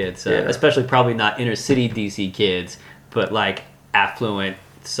DC kids, especially probably not inner city DC kids, but like affluent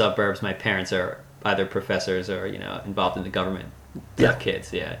suburbs. My parents are either professors or involved in the government.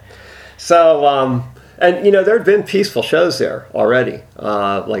 Kids. So and there had been peaceful shows there already.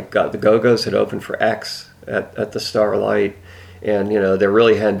 The Go-Go's had opened for X at the Starlight, and there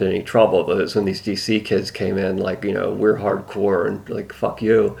really hadn't been any trouble. But it was when these DC kids came in, we're hardcore and like fuck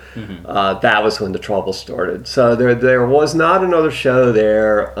you. Mm-hmm. That was when the trouble started. So there was not another show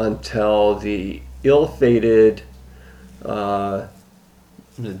there until the ill-fated.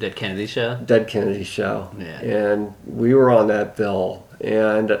 The Dead Kennedy show? Dead Kennedy show. Yeah. And we were on that bill.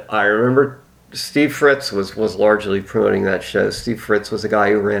 And I remember Steve Fritz was largely promoting that show. Steve Fritz was a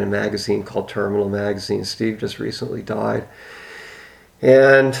guy who ran a magazine called Terminal Magazine. Steve just recently died.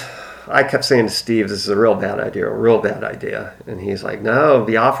 And I kept saying to Steve, this is a real bad idea. And he's like, no,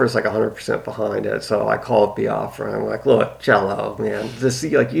 Biafra's like 100% behind it. So I call up Biafra and I'm like, look, Jello, man,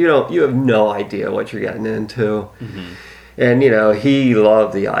 you have no idea what you're getting into. Mm-hmm. And, he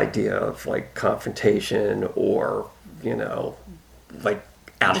loved the idea of, like, confrontation or, like,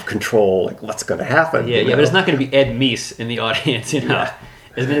 out of control, like, what's going to happen. Yeah, but it's not going to be Ed Meese in the audience, Yeah.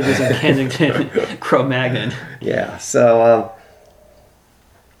 It's going to be some Kensington Cro-Magnon. Yeah, so,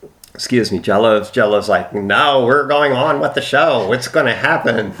 excuse me, Jello's like, no, we're going on with the show. It's going to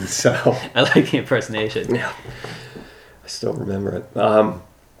happen. So I like the impersonation. Yeah. I still remember it.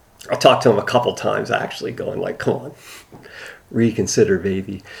 I talked to him a couple times, actually, going like, come on, reconsider,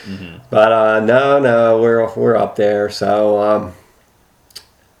 baby. Mm-hmm. But no, we're up there. So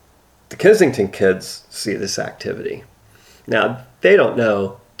the Kensington kids see this activity. Now, they don't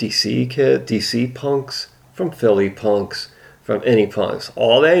know DC punks from Philly punks from any punks.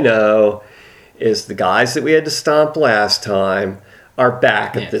 All they know is the guys that we had to stomp last time are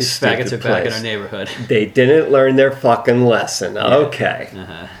back at this stupid place. These faggots are back in our neighborhood. They didn't learn their fucking lesson. Yeah. Okay.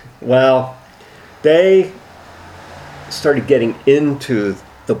 Uh-huh. Well, they started getting into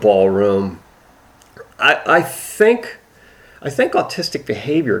the ballroom. I think autistic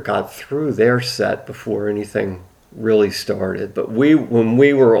behavior got through their set before anything really started. But when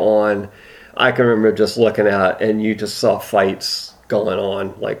we were on, I can remember just looking out and you just saw fights going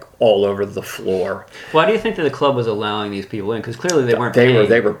on like all over the floor. Why do you think that the club was allowing these people in? Because clearly they weren't paying.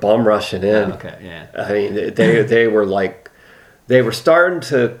 They were bum rushing in. Oh, okay, yeah. I mean, they were starting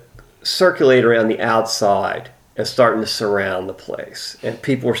to circulate around the outside and starting to surround the place, and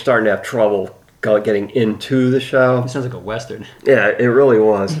people were starting to have trouble getting into the show. It sounds like a Western. Yeah, it really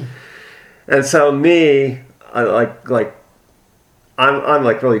was. And so I'm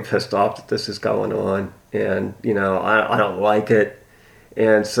like really pissed off that this is going on, and I don't like it.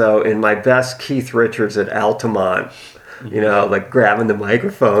 And so in my best Keith Richards at Altamont, like grabbing the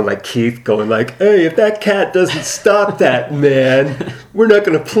microphone, like Keith going like, "Hey, if that cat doesn't stop that, man, we're not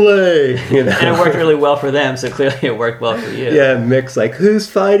going to play." And it worked really well for them, so clearly it worked well for you. Yeah, Mick's like, "Who's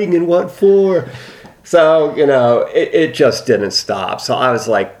fighting and what for?" So, it just didn't stop. So I was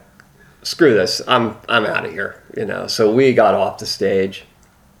like, screw this, I'm out of here, So we got off the stage,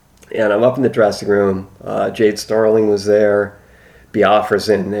 and I'm up in the dressing room. Jade Starling was there. Biafra's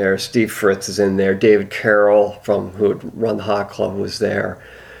in there, Steve Fritz is in there, David Carroll who had run the Hot Club was there.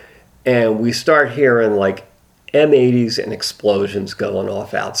 And we start hearing like M80s and explosions going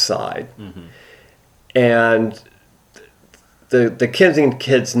off outside. Mm-hmm. And the Kensington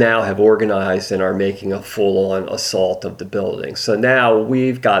kids now have organized and are making a full-on assault of the building. So now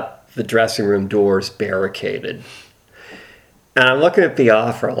we've got the dressing room doors barricaded. And I'm looking at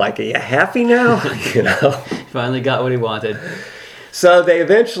Biafra like, are you happy now? Finally got what he wanted. So they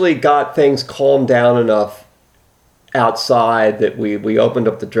eventually got things calmed down enough outside that we opened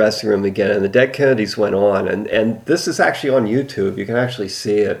up the dressing room again, and the Dead Kennedys went on. And this is actually on YouTube. You can actually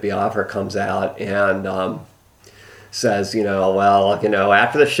see it. Biafra comes out and says,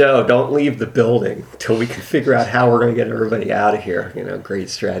 after the show, don't leave the building until we can figure out how we're going to get everybody out of here. Great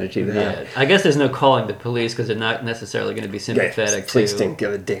strategy there. Yeah. I guess there's no calling the police because they're not necessarily going to be sympathetic to... Police didn't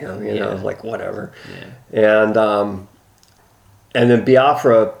give a damn, like whatever. Yeah. And then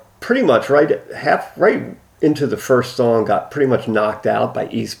Biafra pretty much right into the first song got pretty much knocked out by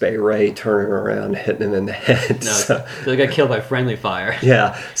East Bay Ray turning around and hitting him in the head. No, so they got killed by friendly fire.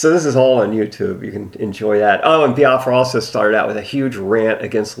 Yeah, so this is all on YouTube. You can enjoy that. Oh, and Biafra also started out with a huge rant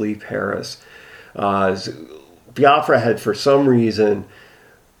against Lee Paris. Biafra had, for some reason,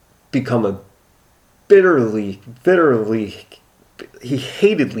 become a bitterly... He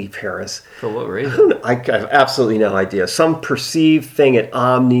hated Lee Paris. For what reason? I have absolutely no idea. Some perceived thing at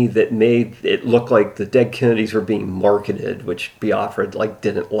Omni that made it look like the Dead Kennedys were being marketed, which Biafra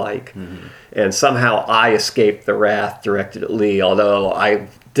didn't like. Mm-hmm. And somehow I escaped the wrath directed at Lee, although I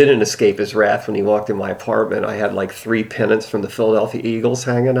didn't escape his wrath when he walked in my apartment. I had like 3 pennants from the Philadelphia Eagles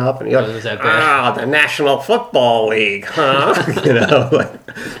hanging up, and he goes, the National Football League, huh?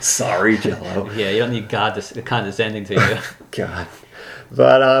 Sorry, Jello. Yeah, you don't need God condescending to you. God.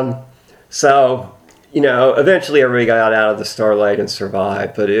 But, eventually everybody got out of the Starlight and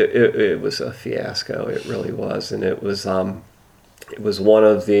survived, but it was a fiasco. It really was. And it was one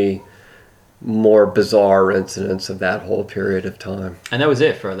of the more bizarre incidents of that whole period of time. And that was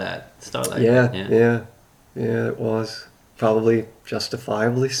it for that Starlight. Yeah, it was. Probably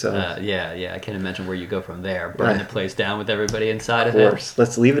justifiably so. I can't imagine where you go from there. Burn the place down with everybody inside of it. Of course.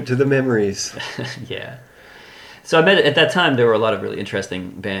 Let's leave it to the memories. Yeah. So I bet at that time there were a lot of really interesting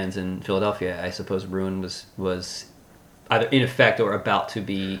bands in Philadelphia. I suppose Ruin was either in effect or about to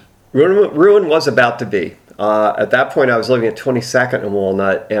be. Ruin was about to be. At that point I was living at 22nd and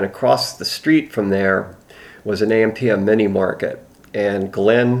Walnut, and across the street from there was an AMPM mini market. And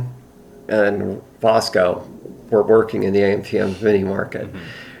Glenn and Vasco were working in the AMPM mini market,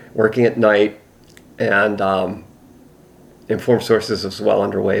 working at night, and Informed Sources was well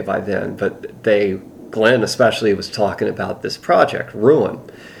underway by then, but Glenn especially was talking about this project, Ruin.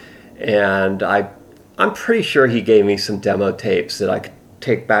 And I'm pretty sure he gave me some demo tapes that I could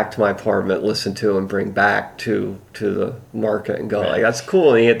take back to my apartment, listen to, and bring back to the market and go, like, that's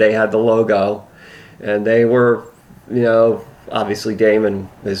cool. And they had the logo, and they were, obviously Damon,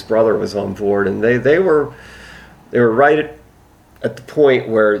 his brother, was on board, and they were right at the point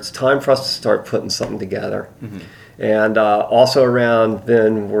where it's time for us to start putting something together. Mm-hmm. And also around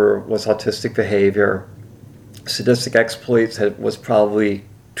then was autistic behavior. Sadistic Exploits was probably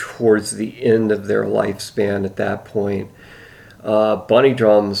towards the end of their lifespan at that point. Bunny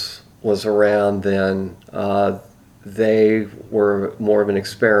Drums was around then. They were more of an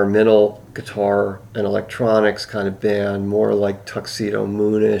experimental guitar and electronics kind of band, more like Tuxedo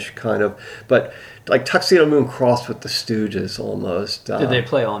Moonish kind of, but like Tuxedo Moon crossed with the Stooges almost. Did they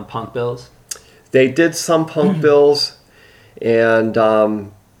play on punk bills? They did some punk bills, and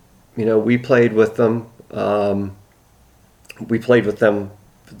we played with them. We played with them.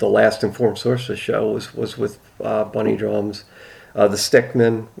 The last Informed Sources show was with Bunny Drums. The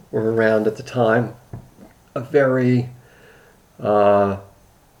Stickmen were around at the time. A very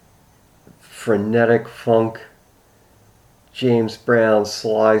frenetic funk, James Brown,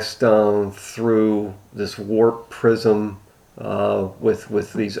 Sly Stone through this warped prism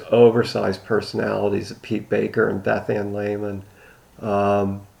with these oversized personalities of Pete Baker and Beth Ann Lehman.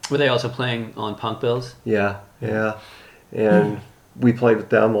 Were they also playing on punk bills? Yeah. And we played with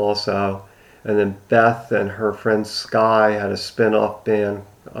them also. And then Beth and her friend Sky had a spin-off band.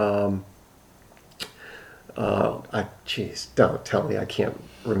 Don't tell me I can't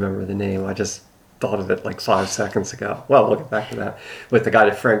remember the name. I just thought of it like 5 seconds ago. Well, we'll get back to that. With the guy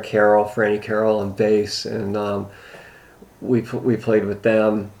that Frankie Carroll on bass, and we played with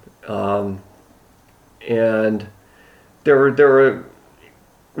them. And there were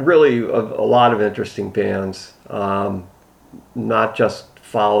really a lot of interesting bands, not just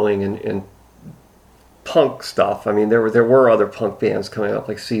following in punk stuff. I mean, there were other punk bands coming up,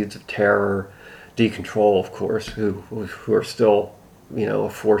 like Seeds of Terror, Decontrol, of course, who are still, a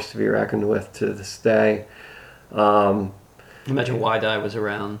force to be reckoned with to this day. Imagine Why Die was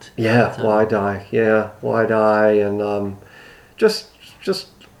around. Yeah, Why Die. And just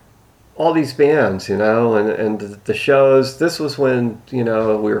all these bands, and the shows. This was when, we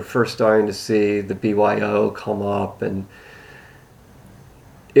were first starting to see the BYO come up, and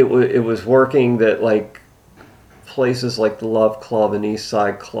it was working that, like, places like the Love Club and East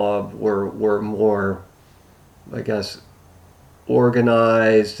Side Club were more, I guess,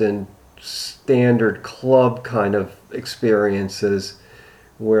 organized and standard club kind of experiences,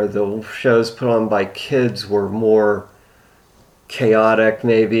 where the shows put on by kids were more chaotic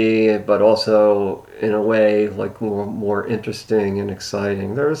maybe, but also in a way like more interesting and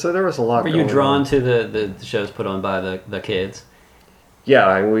exciting. There was a lot. Were you drawn to the shows put on by the kids?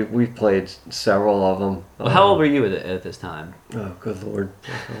 Yeah, we played several of them. Well, how old were you at this time? Oh, good Lord.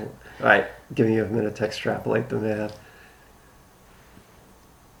 All right, give me a minute to extrapolate the math.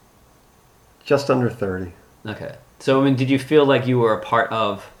 Just under 30. Okay. So, I mean, did you feel like you were a part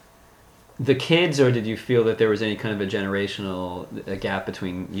of the kids, or did you feel that there was any kind of a generational gap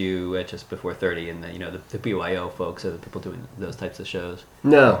between you at just before 30 and the BYO folks, or the people doing those types of shows?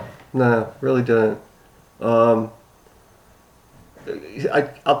 No, really didn't. I'll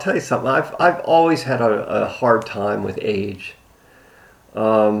tell you something. I've always had a hard time with age.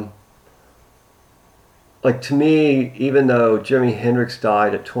 Like, to me, even though Jimi Hendrix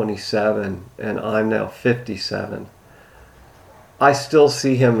died at 27 and I'm now 57, I still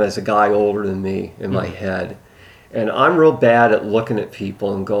see him as a guy older than me in my head. And I'm real bad at looking at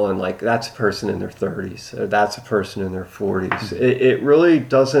people and going like, that's a person in their 30s, or that's a person in their 40s. It really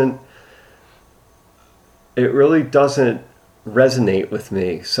doesn't resonate with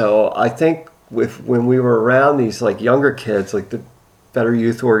me. So I think when we were around these like younger kids, like the Better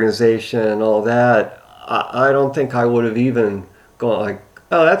Youth Organization and all that, I don't think I would have even gone like,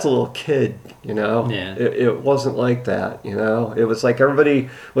 oh, that's a little kid, Yeah. It wasn't like that, It was like everybody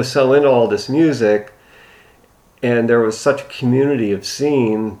was so into all this music, and there was such a community of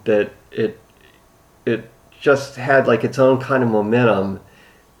scene that it just had like its own kind of momentum.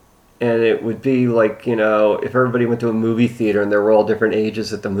 And it would be like, if everybody went to a movie theater and there were all different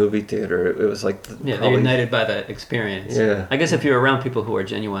ages at the movie theater, it was like... They're united by that experience. Yeah. I guess if you're around people who are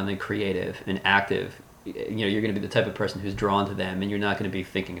genuinely creative and active, you're going to be the type of person who's drawn to them, and you're not going to be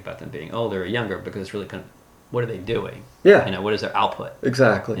thinking about them being older or younger, because it's really kind of, what are they doing? Yeah. What is their output?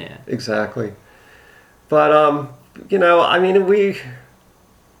 Exactly. Yeah. Exactly. But, I mean, we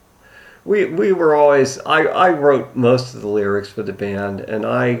were always... I wrote most of the lyrics for the band, and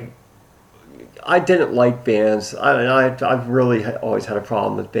I didn't like bands. I've really always had a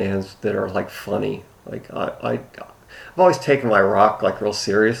problem with bands that are like funny. Like I've always taken my rock like real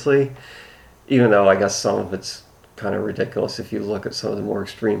seriously, even though I guess some of it's kind of ridiculous if you look at some of the more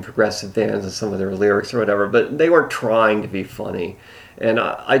extreme progressive bands and some of their lyrics or whatever. But they weren't trying to be funny, and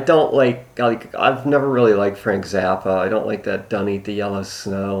I don't like I've never really liked Frank Zappa. I don't like that "Don't Eat the Yellow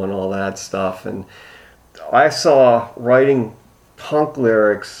Snow" and all that stuff. And I saw writing punk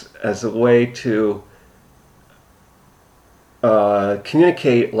lyrics as a way to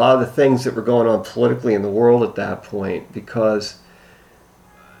communicate a lot of the things that were going on politically in the world at that point, because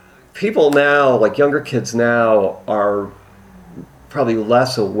people now, like younger kids now, are probably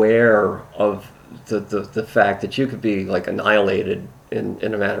less aware of the fact that you could be like annihilated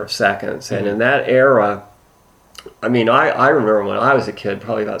in a matter of seconds. Mm-hmm. And in that era, I mean, I remember when I was a kid,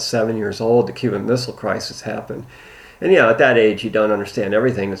 probably about 7 years old, the Cuban Missile Crisis happened. And, at that age, you don't understand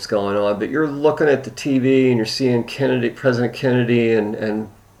everything that's going on, but you're looking at the TV and you're seeing Kennedy, President Kennedy and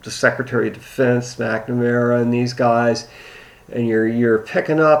the Secretary of Defense, McNamara, and these guys, and you're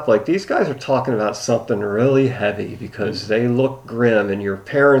picking up, like, these guys are talking about something really heavy because they look grim, and your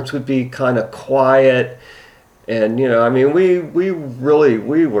parents would be kind of quiet. And, I mean, we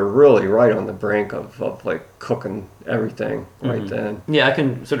were really right on the brink of like, cooking everything right then. Yeah, I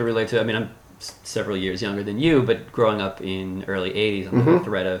can sort of relate to it. I mean, I'm several years younger than you, but growing up in early 80s on the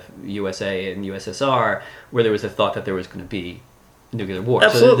threat of USA and USSR, where there was a thought that there was going to be nuclear war.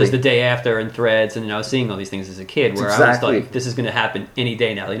 Absolutely. So there's the day after and threads, and I was seeing all these things as a kid where I always thought this is going to happen any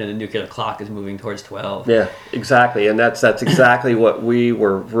day now. The nuclear clock is moving towards 12. Yeah, exactly. And that's exactly what we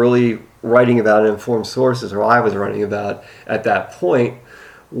were really writing about in Informed Sources, or I was writing about at that point,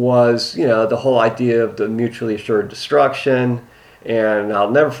 was, the whole idea of the mutually assured destruction. And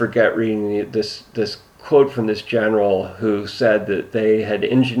I'll never forget reading this quote from this general who said that they had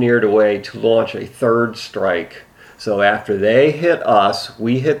engineered a way to launch a third strike. So after they hit us,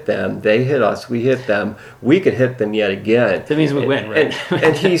 we hit them. They hit us, we hit them. We could hit them yet again. That means we win, right?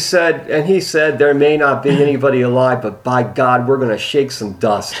 And he said, there may not be anybody alive, but by God, we're going to shake some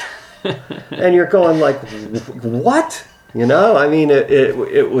dust. And you're going like, what? I mean,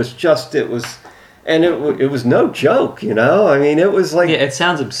 it was no joke, I mean, it was like... Yeah, it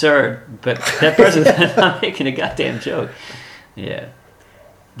sounds absurd, but that person's not making a goddamn joke. Yeah.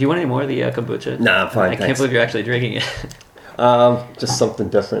 Do you want any more of the kombucha? No, I'm fine, I can't believe you're actually drinking it. Just something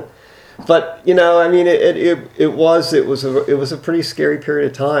different. But, I mean, it was a pretty scary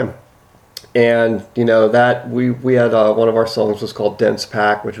period of time. And, that we had one of our songs was called Dense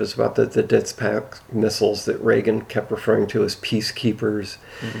Pack, which was about the Dense Pack missiles that Reagan kept referring to as peacekeepers.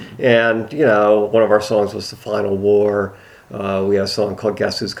 Mm-hmm. And, one of our songs was The Final War. We had a song called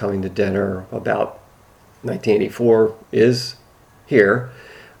Guess Who's Coming to Dinner about 1984 is here.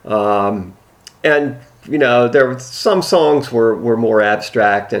 And, there were some songs were more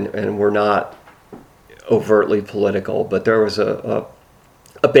abstract and were not overtly political, but there was a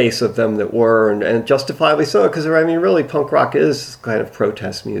base of them that were, and justifiably so, because, I mean, really, punk rock is kind of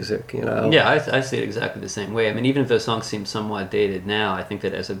protest music, Yeah, I see it exactly the same way. I mean, even if those songs seem somewhat dated now, I think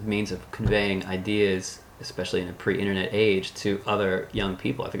that as a means of conveying ideas, especially in a pre-internet age, to other young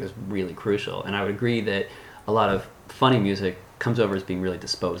people, I think it's really crucial. And I would agree that a lot of funny music comes over as being really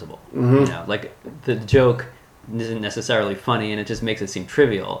disposable. Mm-hmm. Like, the joke isn't necessarily funny, and it just makes it seem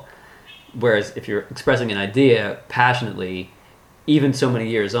trivial. Whereas if you're expressing an idea passionately, even so many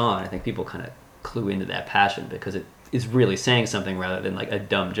years on, I think people kind of clue into that passion because it is really saying something rather than like a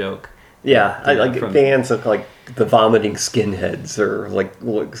dumb joke. Yeah, I like bands like the Vomiting Skinheads or like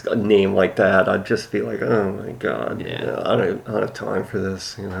a name like that. I'd just be like, oh my God, yeah. I don't have time for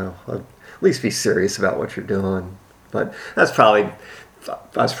this. I'd at least be serious about what you're doing. But that's probably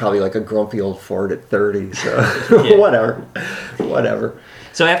like a grumpy old fart at 30. So whatever.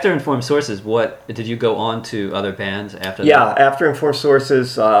 So after Informed Sources, what did you go on to other bands after? Yeah, after Informed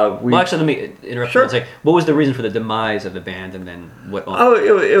Sources, well, actually, let me interrupt. Sure. And say, what was the reason for the demise of the band, and then what? Oh,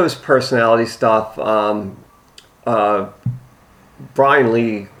 it was personality stuff. Brian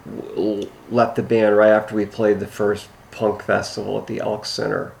Lee left the band right after we played the first punk festival at the Elks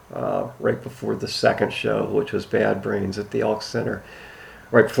Center, right before the second show, which was Bad Brains at the Elks Center,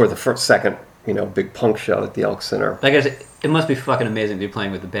 right before the second big punk show at the Elks Center. I guess it must be fucking amazing to be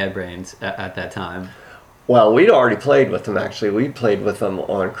playing with the Bad Brains at that time. Well, we'd already played with them, actually. We played with them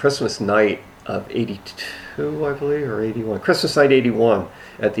on Christmas night of 82, I believe, or 81. Christmas night 81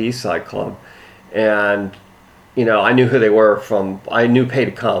 at the East Side Club. And, I knew who they were I knew Pay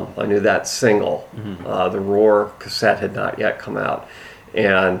to Come. I knew that single. Mm-hmm. The Roar cassette had not yet come out.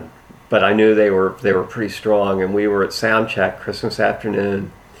 But I knew they were pretty strong. And we were at sound check Christmas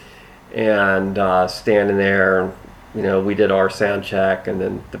afternoon. And standing there, we did our sound check, and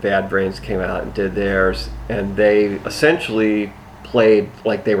then the Bad Brains came out and did theirs, and they essentially played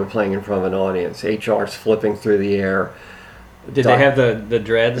like they were playing in front of an audience. HR's flipping through the air. Did they have the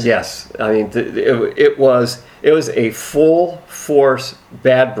dreads? Yes, I mean it was a full force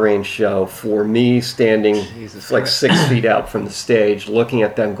Bad Brains show for me standing like 6 feet out from the stage, looking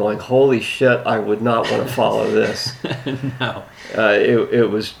at them, going, "Holy shit! I would not want to follow this." No. It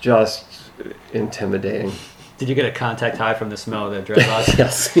was just intimidating. Did you get a contact high from the smell of the dreadlocks?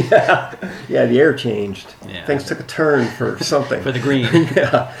 Yes, yeah. The air changed. Yeah. Things took a turn for something. For the green.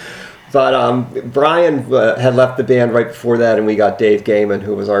 Yeah. But Brian had left the band right before that, and we got Dave Gaiman,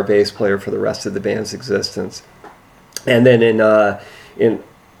 who was our bass player for the rest of the band's existence. And then in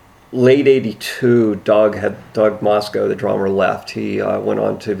late '82, Doug Moscow, the drummer, left. He went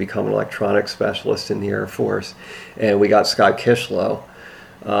on to become an electronics specialist in the Air Force, and we got Sky Kishlow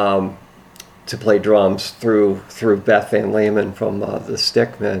to play drums through Beth Van Lehman from the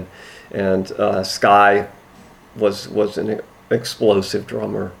Stickmen, and Sky was an explosive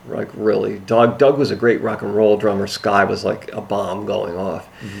drummer, like really. Doug was a great rock and roll drummer. Sky was like a bomb going off,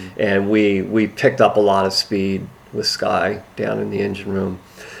 and we picked up a lot of speed with Sky down in the engine room.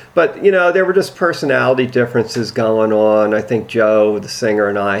 But there were just personality differences going on. I think Joe, the singer,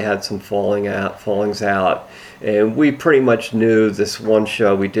 and I had some fallings out, and we pretty much knew this one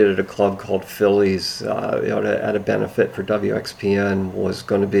show we did at a club called Phillies at a benefit for WXPN was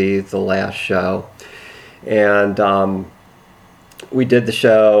going to be the last show, and we did the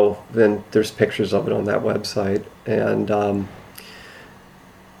show. Then there's pictures of it on that website, and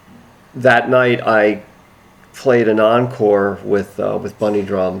that night I played an encore with Bunny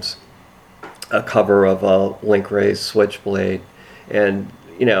Drums, a cover of Link Wray's Switchblade, and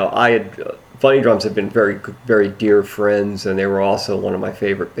Bunny Drums had been very dear friends, and they were also one of my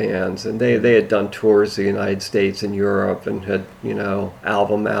favorite bands, and they had done tours in the United States and Europe, and had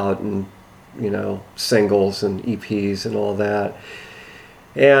album out and singles and EPs and all that,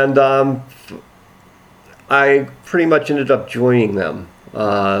 and I pretty much ended up joining them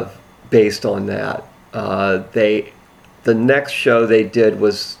based on that. The next show they did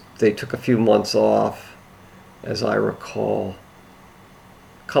was they took a few months off, as I recall,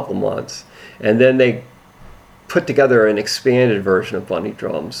 a couple months, and then they put together an expanded version of Bunny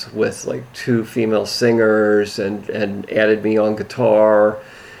Drums with like 2 female singers and added me on guitar,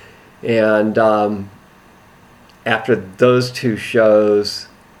 and after those 2 shows,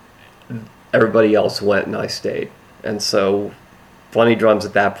 everybody else went and I stayed, and so Bunny Drums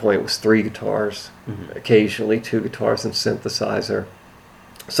at that point was 3 guitars, occasionally 2 guitars and synthesizer,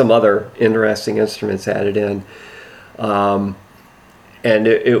 some other interesting instruments added in. And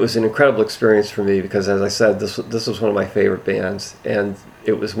it was an incredible experience for me because, as I said, this was one of my favorite bands, and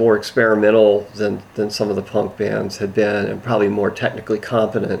it was more experimental than some of the punk bands had been, and probably more technically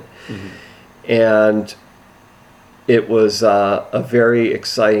competent. And it was a very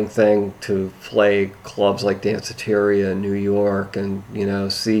exciting thing to play clubs like Danceteria in New York, and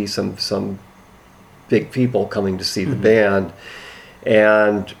see some big people coming to see the band.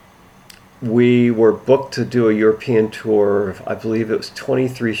 And we were booked to do a European tour. I believe it was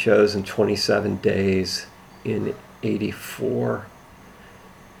 23 shows in 27 days in '84.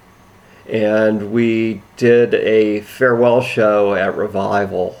 And we did a farewell show at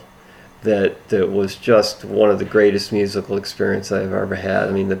Revival that was just one of the greatest musical experiences I've ever had.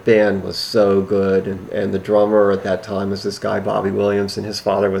 I mean, the band was so good, and the drummer at that time was this guy, Bobby Williams, and his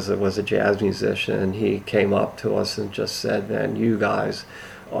father was a jazz musician, and he came up to us and just said, "Man, you guys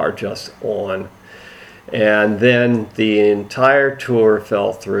are just on." And then the entire tour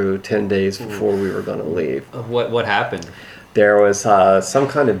fell through 10 days before we were going to leave. What happened? There was some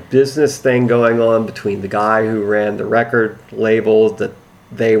kind of business thing going on between the guy who ran the record label that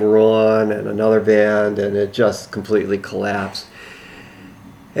they were on and another band, and it just completely collapsed.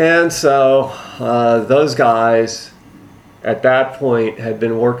 And so those guys at that point had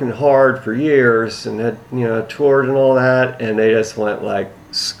been working hard for years and had toured and all that, and they just went like,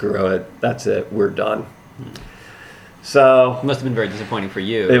 screw it, that's it, we're done. So it must have been very disappointing for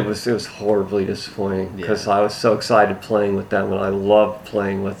you. It was horribly disappointing because I was so excited playing with them, and I loved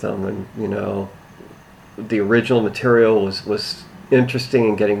playing with them, and the original material was interesting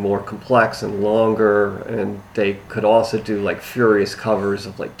and getting more complex and longer, and they could also do like furious covers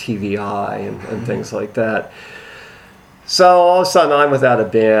of like TVI and things like that. So all of a sudden I'm without a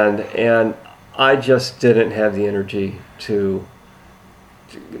band, and I just didn't have the energy to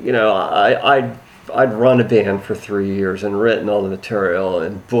I'd run a band for 3 years and written all the material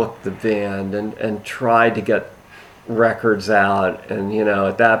and booked the band and tried to get records out, and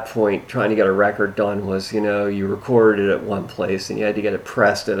at that point trying to get a record done was you recorded it at one place and you had to get it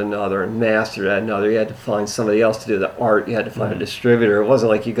pressed at another and mastered at another. You had to find somebody else to do the art. You had to find a distributor. It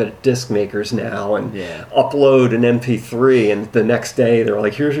wasn't like you go to disc makers now and upload an MP3 and the next day they're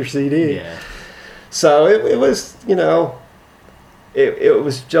like, here's your CD. So it was it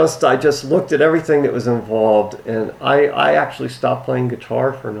was just, I just looked at everything that was involved, and I actually stopped playing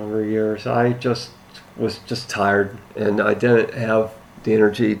guitar for a number of years. I just was just tired, and I didn't have the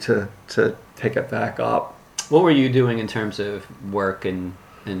energy to pick it back up. What were you doing in terms of work and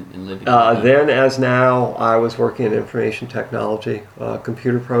living? Then, as now, I was working in information technology,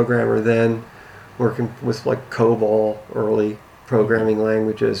 computer programmer then, working with like COBOL, early programming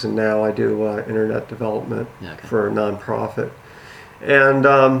languages, and now I do internet development for a nonprofit. And,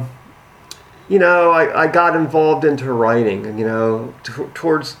 I got involved into writing. And,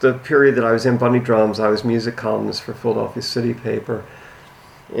 towards the period that I was in Bunny Drums, I was music columnist for Philadelphia City Paper.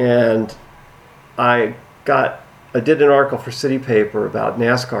 And I did an article for City Paper about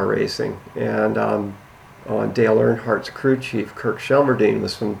NASCAR racing, and on Dale Earnhardt's crew chief, Kirk Shelmerdine,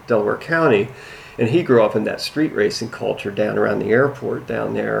 was from Delaware County, and he grew up in that street racing culture down around the airport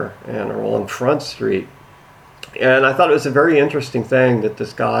down there and along Front Street. And I thought it was a very interesting thing that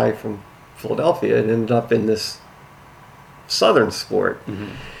this guy from Philadelphia had ended up in this southern sport. Mm-hmm.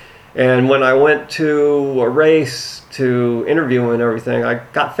 And when I went to a race to interview him and everything, I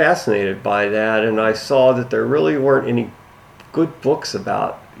got fascinated by that, and I saw that there really weren't any good books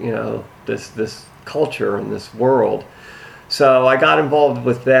about, this culture and this world. So I got involved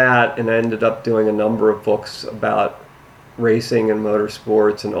with that, and I ended up doing a number of books about racing and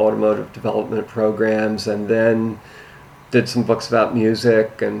motorsports and automotive development programs, and then did some books about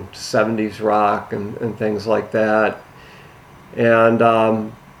music and 70s rock and things like that.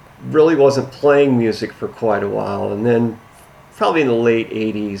 And really wasn't playing music for quite a while, and then probably in the late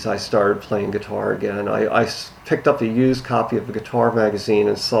 80s I started playing guitar again. I picked up a used copy of a guitar magazine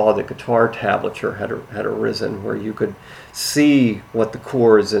and saw that guitar tablature had arisen, where you could see what the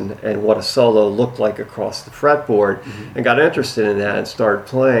chords and what a solo looked like across the fretboard, and got interested in that and started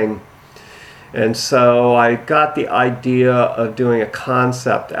playing. And so I got the idea of doing a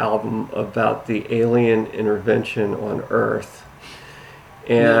concept album about the alien intervention on Earth.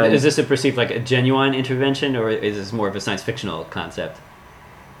 And is this perceived like a genuine intervention, or is this more of a science fictional concept?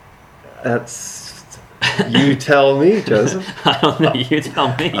 That's, you tell me, Joseph. I don't know. You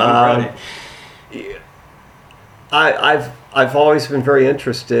tell me. You wrote it. I've always been very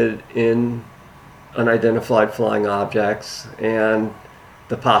interested in unidentified flying objects and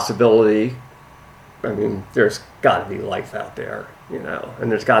the possibility. I mean, there's got to be life out there,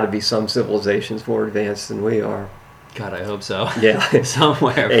 and there's got to be some civilizations more advanced than we are. God, I hope so. Yeah.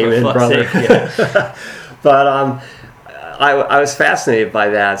 Somewhere. Amen, for brother. Sake, yeah. But I was fascinated by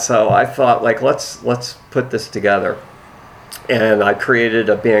that, so I thought, let's put this together. And I created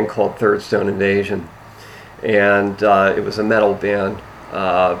a band called Third Stone Invasion, and it was a metal band.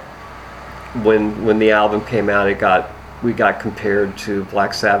 When the album came out, we got compared to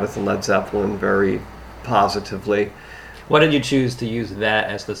Black Sabbath and Led Zeppelin very positively. Why did you choose to use that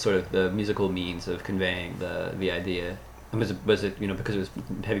as the sort of the musical means of conveying the idea? Was it because it was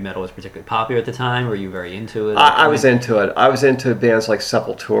heavy metal was particularly popular at the time? Were you very into it? I was into it. I was into bands like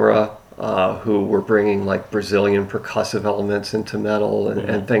Sepultura, who were bringing like Brazilian percussive elements into metal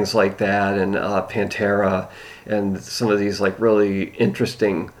and things like that, and Pantera, and some of these like really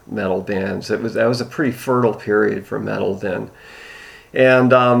interesting metal bands. That was a pretty fertile period for metal then,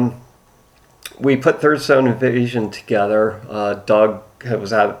 and. We put Third Stone Invasion together. Doug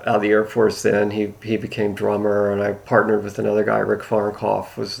was out of the Air Force then. He became drummer, and I partnered with another guy. Rick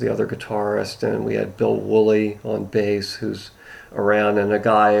Farnkoff was the other guitarist, and we had Bill Woolley on bass, who's around, and a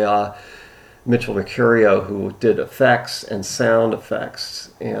guy, Mitchell Mercurio, who did effects and sound effects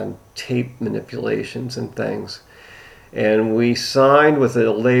and tape manipulations and things. And we signed with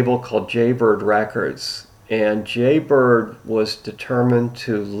a label called Jaybird Records. And Jaybird was determined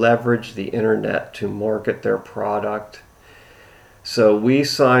to leverage the internet to market their product. So we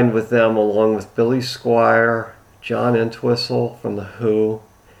signed with them along with Billy Squier, John Entwistle from The Who,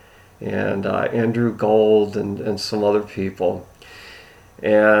 and Andrew Gold and some other people.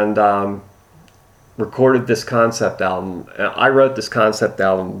 And recorded this concept album. I wrote this concept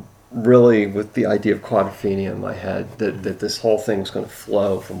album really with the idea of quadrophenia in my head, that this whole thing's going to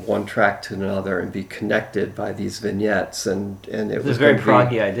flow from one track to another and be connected by these vignettes, and it was a very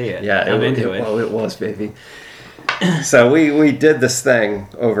proggy idea. Yeah, I'm into it. Well, it was, baby. So we did this thing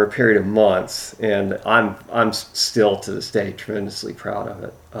over a period of months, and I'm still to this day tremendously proud of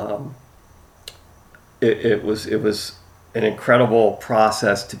it. It was an incredible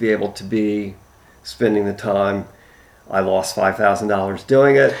process to be able to be spending the time. I lost $5,000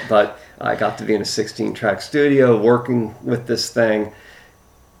 doing it, but I got to be in a 16-track studio working with this thing.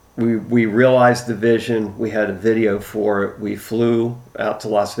 We realized the vision. We had a video for it. We flew out to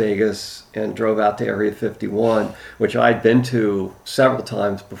Las Vegas and drove out to Area 51, which I'd been to several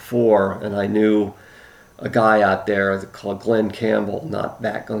times before, and I knew a guy out there called Glenn Campbell, not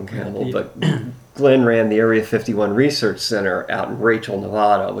that Glenn Campbell, but Glenn ran the Area 51 Research Center out in Rachel,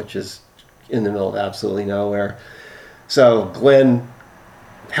 Nevada, which is in the middle of absolutely nowhere. So Glenn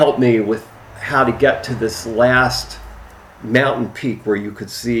helped me with how to get to this last mountain peak where you could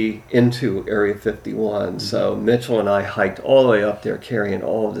see into Area 51. Mm-hmm. So Mitchell and I hiked all the way up there carrying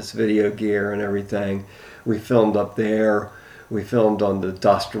all of this video gear and everything. We filmed up there. We filmed on the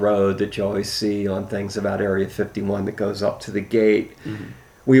dust road that you always see on things about Area 51 that goes up to the gate. Mm-hmm.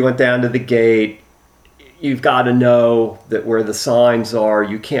 We went down to the gate. You've got to know that where the signs are,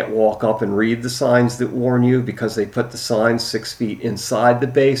 you can't walk up and read the signs that warn you because they put the signs 6 feet inside the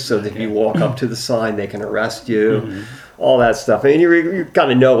base so that if you walk up to the sign, they can arrest you. Mm-hmm. All that stuff. I mean, you've got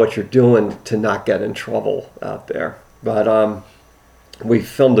to know what you're doing to not get in trouble out there. But we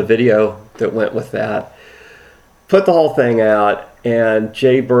filmed a video that went with that, put the whole thing out, and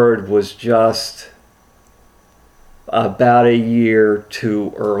Jay Bird was just about a year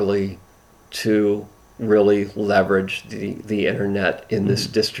too early to really leverage the internet in this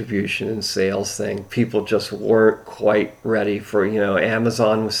distribution and sales thing. People just weren't quite ready for,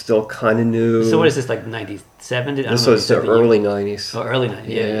 Amazon was still kind of new. So what is this, like 97? This was the early 90s. Oh, early 90s.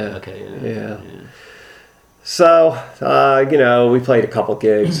 Yeah. Okay. Yeah. So, we played a couple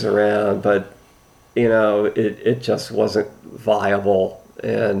gigs around, but, it just wasn't viable.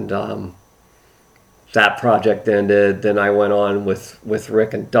 And that project ended. Then I went on with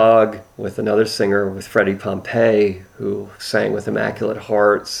Rick and Doug, with another singer, with Freddie Pompey, who sang with Immaculate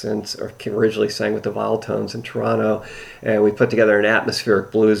Hearts and originally sang with the Violtones in Toronto. And we put together an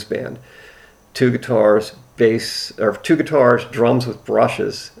atmospheric blues band. 2 guitars, drums with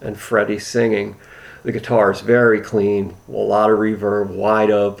brushes, and Freddie singing. The guitar is very clean, a lot of reverb,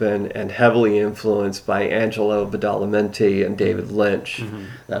 wide open, and heavily influenced by Angelo Badalamenti and David Lynch. Mm-hmm.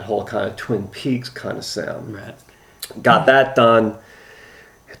 That whole kind of Twin Peaks kind of sound. Right. Got that done.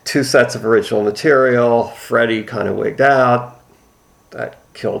 2 sets of original material. Freddie kind of wigged out. That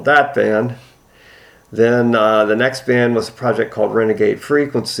killed that band. Then the next band was a project called Renegade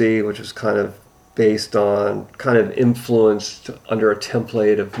Frequency, which was kind of based on, kind of influenced under a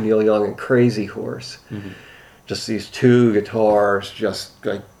template of Neil Young and Crazy Horse. Mm-hmm. Just these 2 guitars, just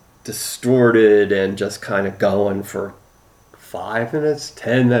like distorted and just kind of going for 5 minutes,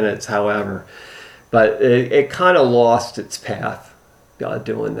 10 minutes, however. But it kind of lost its path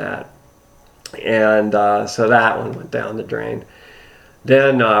doing that. And so that one went down the drain.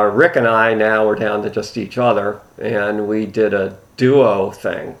 Then Rick and I now were down to just each other, and we did a duo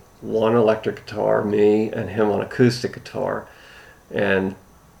thing. 1 electric guitar, me and him on acoustic guitar, and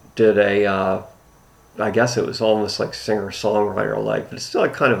did I guess it was almost like singer-songwriter like, but it's still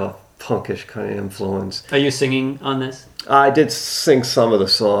like kind of a punkish kind of influence. Are you singing on this? I did sing some of the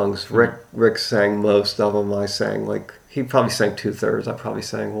songs. Rick sang most of them. I sang he probably sang 2/3. I probably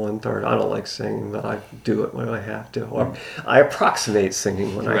sang 1/3. I don't like singing, but I do it when I have to. Or I approximate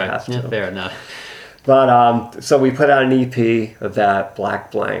singing when I have to. Yeah, fair enough. But so we put out an EP of that,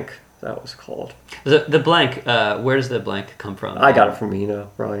 Black Blank, that was called. The blank, where does the blank come from? I got it from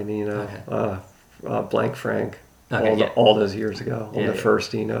Brian Eno, okay. Blank Frank, all those years ago on the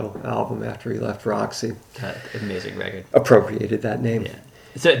first Eno album after he left Roxy. Amazing record. Appropriated that name. Yeah.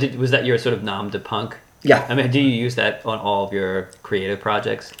 So was that your sort of nom de punk? Yeah. I mean, do you use that on all of your creative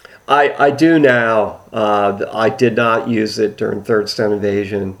projects? I do now. I did not use it during Third Stone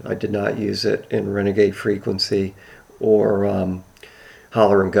Invasion. I did not use it in Renegade Frequency or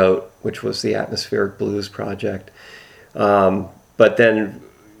Holler and Goat, which was the atmospheric blues project. But then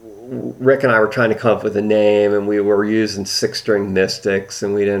Rick and I were trying to come up with a name, and we were using 6-string Mystics,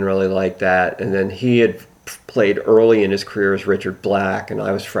 and we didn't really like that. And then he had played early in his career as Richard Black, and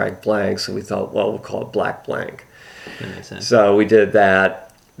I was Frank Blank, so we thought, well, we'll call it Black Blank. That makes sense. So we did that.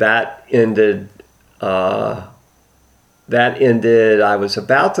 That ended. I was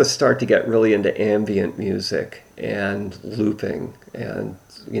about to start to get really into ambient music and looping, and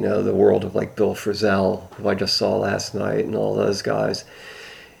the world of like Bill Frisell, who I just saw last night, and all those guys,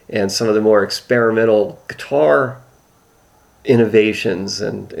 and some of the more experimental guitar innovations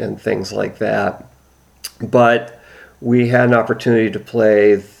and things like that. But we had an opportunity to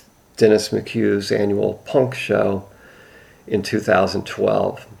play Dennis McHugh's annual punk show in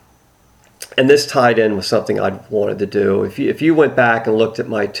 2012. And this tied in with something I'd wanted to do. If you went back and looked at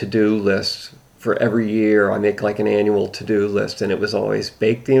my to-do list for every year, I make like an annual to-do list, and it was always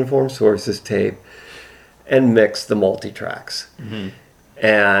bake the Informed Sources tape and mix the multi-tracks. Mm-hmm.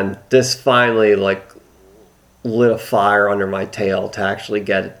 And this finally lit a fire under my tail to actually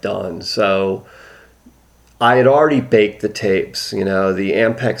get it done. So I had already baked the tapes. The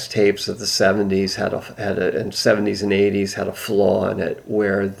Ampex tapes of the 70s and 70s and 80s had a flaw in it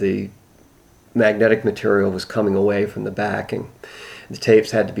where the magnetic material was coming away from the backing. The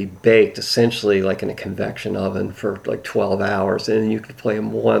tapes had to be baked essentially like in a convection oven for like 12 hours, and then you could play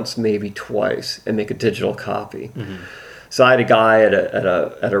them once, maybe twice, and make a digital copy. Mm-hmm. So I had a guy at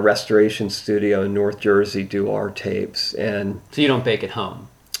a restoration studio in North Jersey do our tapes, and so you don't bake at home,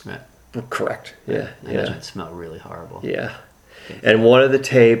 right? Correct. Yeah, I imagine it smelled really horrible. Yeah, and one of the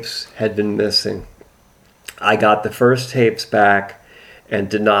tapes had been missing. I got the first tapes back and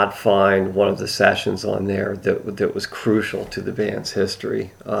did not find one of the sessions on there that was crucial to the band's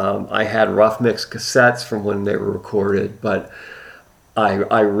history. I had rough mix cassettes from when they were recorded, but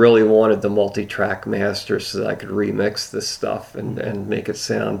I really wanted the multi-track master so that I could remix this stuff and make it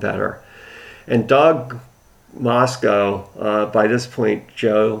sound better. And Doug Moscow, by this point,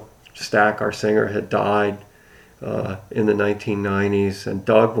 Joe Stack, our singer, had died in the 1990s, and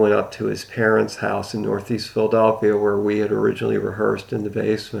Doug went up to his parents' house in Northeast Philadelphia where we had originally rehearsed in the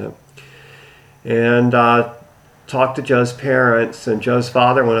basement, and talked to Joe's parents, and Joe's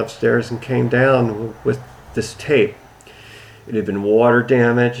father went upstairs and came down with this tape. It had been water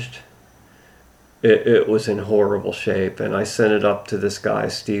damaged. It was in horrible shape, and I sent it up to this guy,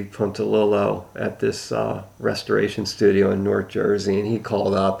 Steve Puntalillo, at this restoration studio in North Jersey, and he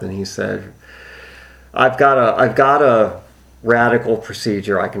called up and he said, I've got a radical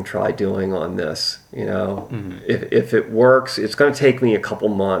procedure I can try doing on this. You know, if it works, it's going to take me a couple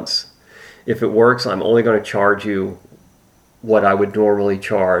months. If it works, I'm only going to charge you what I would normally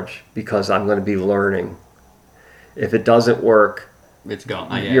charge because I'm going to be learning. If it doesn't work, it's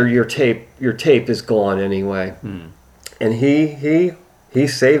gone. Your tape is gone anyway. And he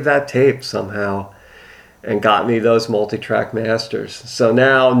saved that tape somehow and got me those multi-track masters. So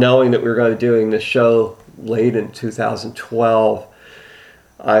now, knowing that we were going to be doing this show late in 2012,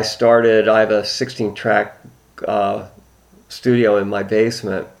 I have a 16-track studio in my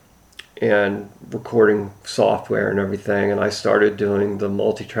basement and recording software and everything, and I started doing the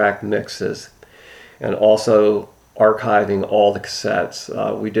multi-track mixes and also archiving all the cassettes.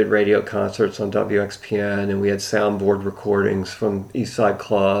 We did radio concerts on WXPN, and we had soundboard recordings from Eastside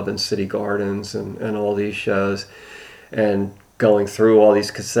Club and City Gardens and all these shows, and going through all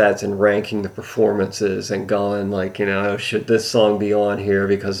these cassettes and ranking the performances and going like, you know, should this song be on here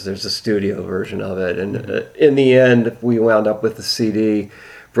because there's a studio version of it. And in the end, we wound up with the CD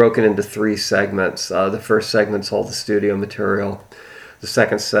broken into 3 segments. The first segment's all the studio material. The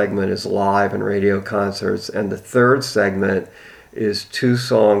second segment is live and radio concerts, and the third segment is 2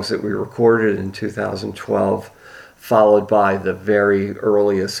 songs that we recorded in 2012, followed by the very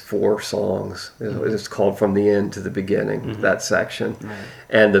earliest 4 songs. It's called From the End to the Beginning, that section. Right.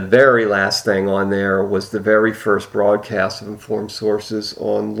 And the very last thing on there was the very first broadcast of Informed Sources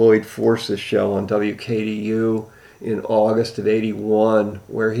on Lloyd Force's show on WKDU in August of '81,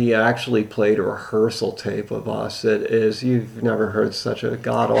 where he actually played a rehearsal tape of us. It is, you've never heard such a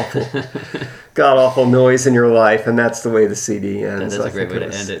god-awful noise in your life, and that's the way the CD ends. That's a great way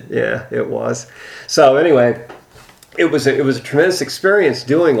to end it. Yeah, it was. So anyway, it was a tremendous experience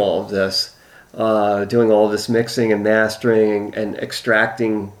doing all of this, mixing and mastering and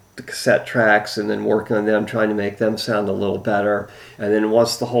extracting the cassette tracks and then working on them, trying to make them sound a little better. And then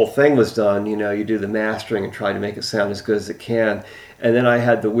once the whole thing was done, you know, you do the mastering and try to make it sound as good as it can. And then I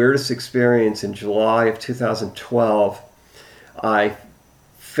had the weirdest experience in July of 2012. I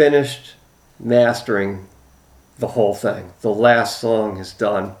finished mastering the whole thing. The last song is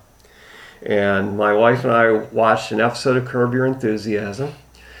done. And my wife and I watched an episode of Curb Your Enthusiasm.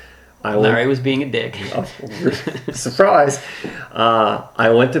 Larry was being a dick. Oh, surprise. I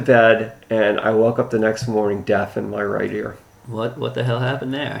went to bed, and I woke up the next morning deaf in my right ear. What the hell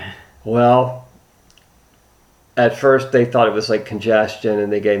happened there? Well, at first they thought it was like congestion,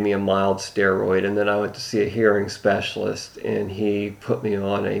 and they gave me a mild steroid, and then I went to see a hearing specialist, and he put me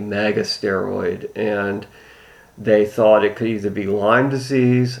on a mega steroid, and they thought it could either be Lyme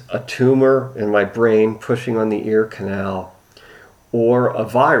disease, a tumor in my brain pushing on the ear canal, or a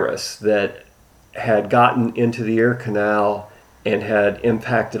virus that had gotten into the ear canal and had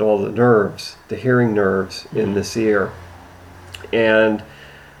impacted all the nerves, the hearing nerves in this ear. And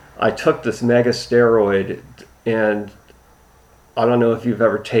I took this mega steroid, and I don't know if you've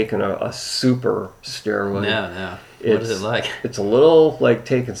ever taken a super steroid. No. What is it like? It's a little like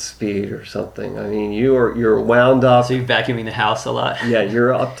taking speed or something. I mean, you're wound up. So you're vacuuming the house a lot? Yeah, you're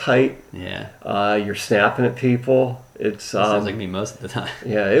uptight. Yeah. You're snapping at people. It sounds like me most of the time.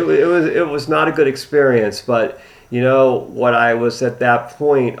 Yeah, it was not a good experience, but you know what, I was at that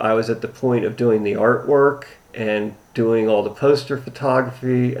point, I was at the point of doing the artwork and doing all the poster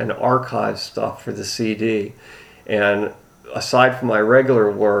photography and archive stuff for the CD. And aside from my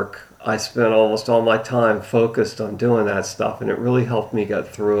regular work, I spent almost all my time focused on doing that stuff, and it really helped me get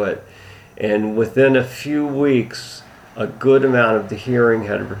through it. And within a few weeks, a good amount of the hearing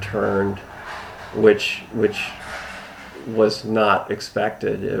had returned, which was not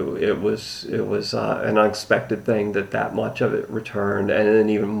expected. It was an unexpected thing that much of it returned, and then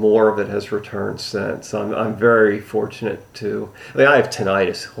even more of it has returned since. I'm very fortunate to. I mean, I have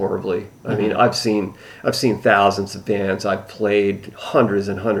tinnitus horribly. I mean, I've seen thousands of bands. I've played hundreds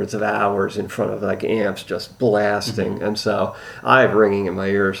and hundreds of hours in front of like amps just blasting, and so I have ringing in my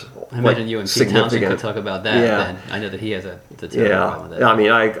ears. I imagine you and Pete Townsend could talk about that. Yeah. Then I know that he has a terrible problem with that. I mean,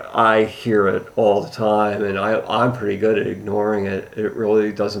 I hear it all the time, and I'm pretty good at ignoring it. It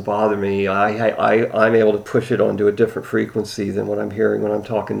really doesn't bother me. I'm able to push it onto a different frequency than what I'm hearing when I'm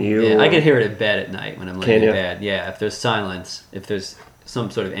talking to you. Yeah, I can hear it in bed at night when I'm laying in bed. Yeah, if there's silence, if there's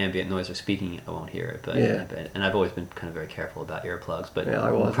some sort of ambient noise or speaking, I won't hear it. But and I've always been kind of very careful about earplugs, but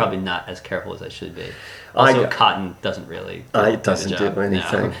I'm probably not as careful as I should be. Also, cotton doesn't really. It doesn't do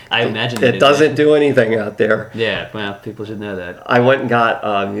anything. No. I imagine it doesn't do anything out there. Yeah, well, people should know that. I went and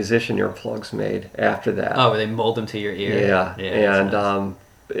got musician earplugs made after that. Oh, where they mold them to your ear. Yeah, and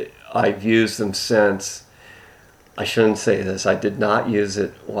nice. I've used them since. I shouldn't say this. I did not use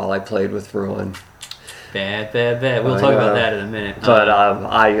it while I played with Ruin. Bad. We'll talk about that in a minute. But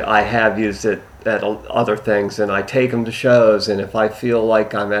I have used it at other things, and I take them to shows, and if I feel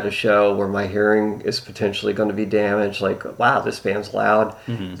like I'm at a show where my hearing is potentially going to be damaged, like, wow, this band's loud,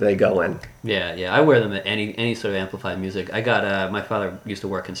 they go in. Yeah, I wear them at any sort of amplified music. I got, my father used to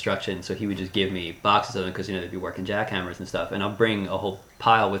work construction, so he would just give me boxes of them because, they'd be working jackhammers and stuff, and I'll bring a whole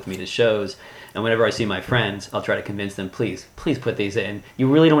pile with me to shows, and whenever I see my friends, I'll try to convince them, please put these in.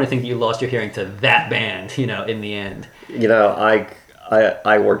 You really don't want to think that you lost your hearing to that band, in the end.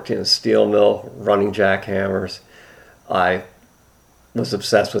 I worked in a steel mill running jackhammers. I was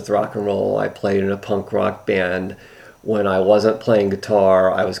obsessed with rock and roll. I played in a punk rock band. When I wasn't playing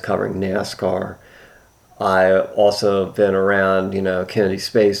guitar, I was covering NASCAR. I also been around, Kennedy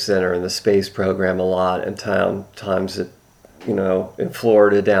Space Center and the space program a lot, and times that, in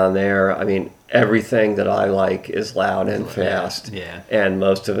Florida down there. I mean, everything that I like is loud and fast. Yeah. And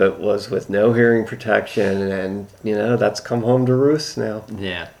most of it was with no hearing protection, and that's come home to roost now.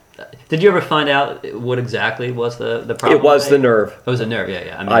 Yeah. Did you ever find out what exactly was the problem? It was the nerve. It was a nerve,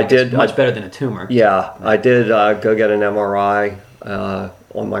 yeah. I mean, I did much better than a tumor. Yeah, I did go get an MRI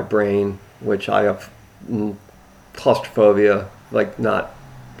on my brain, which I have claustrophobia,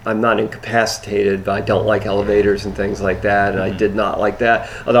 I'm not incapacitated, but I don't like elevators and things like that, and I did not like that.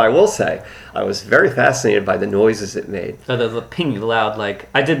 Although I will say, I was very fascinated by the noises it made. So the ping, loud,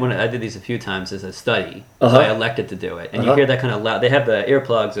 I did these a few times as a study, so I elected to do it. And you hear that kind of loud, they have the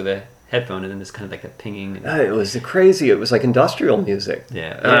earplugs or the headphone, and then this kind of like that pinging. It was crazy, it was like industrial music.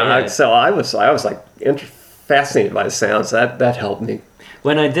 Yeah. So I was fascinated by the sounds, that helped me.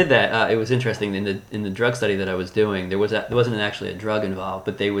 When I did that, it was interesting. In the drug study that I was doing, there wasn't actually a drug involved,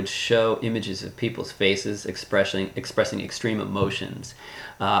 but they would show images of people's faces expressing extreme emotions.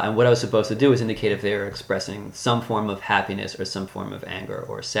 And what I was supposed to do was indicate if they were expressing some form of happiness or some form of anger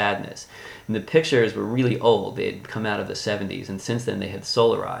or sadness. And the pictures were really old. They had come out of the 70s, and since then they had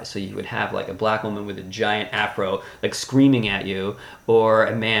solarized. So you would have like a black woman with a giant afro screaming at you, or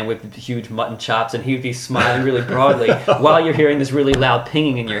a man with huge mutton chops, and he would be smiling really broadly while you're hearing this really loud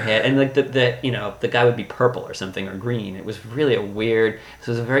pinging in your head. And the guy would be purple or something, or green. It was really a weird,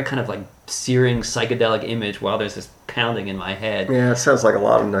 so it was a very kind of searing psychedelic image while there's this pounding in my head. Yeah, it sounds like a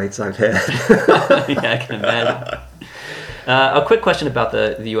lot of nights I've had. Yeah, I can imagine. A quick question about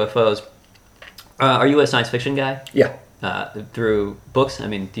the UFOs. Are you a science fiction guy? Yeah. Through books? I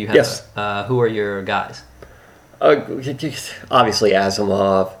mean, do you have... Yes. Who are your guys? Obviously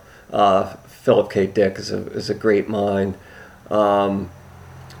Asimov. Philip K. Dick is a great mind. Heinlein.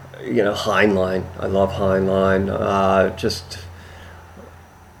 I love Heinlein.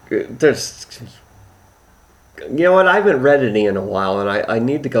 There's... I haven't read any in a while, and I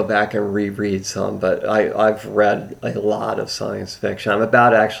need to go back and reread some, but I've read a lot of science fiction. I'm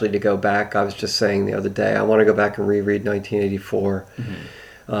about actually to go back. I was just saying the other day, I want to go back and reread 1984.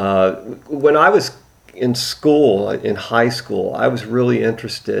 When I was in school, in high school, I was really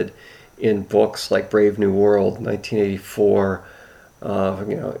interested in books like Brave New World, 1984,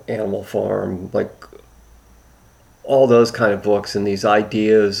 Animal Farm, all those kind of books, and these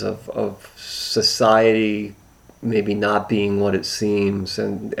ideas of society maybe not being what it seems,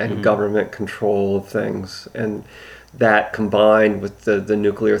 and government control of things, and that combined with the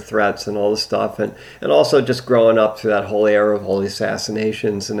nuclear threats and all the stuff, and also just growing up through that whole era of all the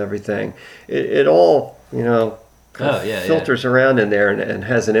assassinations and everything, it all filters around in there and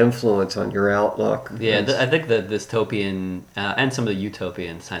has an influence on your outlook. Yeah, I think the dystopian and some of the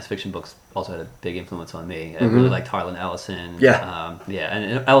utopian science fiction books also had a big influence on me. I really liked Harlan Ellison.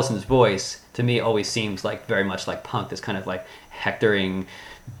 And Ellison's voice to me always seems like very much like punk, this kind of like hectoring,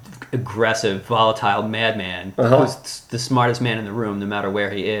 aggressive, volatile madman who's the smartest man in the room, no matter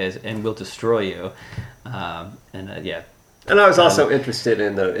where he is, and will destroy you. And I was also interested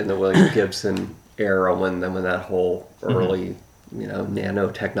in the William Gibson era when that whole early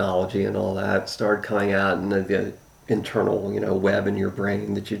nanotechnology and all that started coming out, and the internal web in your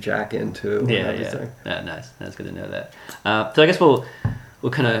brain that you jack into and everything. Nice. That's good to know that. So I guess we'll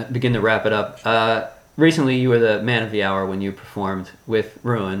kind of begin to wrap it up. Recently you were the man of the hour when you performed with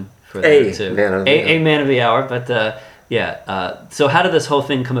Ruin for the man of the hour, but so how did this whole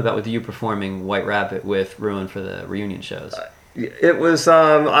thing come about with you performing White Rabbit with Ruin for the reunion shows? It was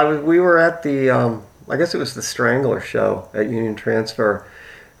we were at the I guess it was the Strangler show at Union Transfer,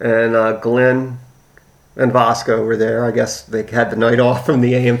 and Glenn and Vasco were there. I guess they had the night off from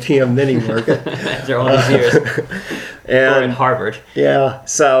the AM/PM mini market. After all these years. Or in Harvard. Yeah.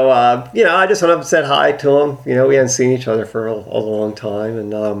 So I just went up and said hi to them. We hadn't seen each other for a long time,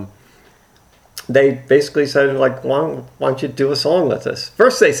 and they basically said, like, why don't you do a song with us?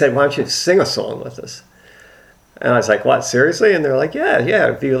 First they said, why don't you sing a song with us? And I was like, what, seriously? And they're like, yeah,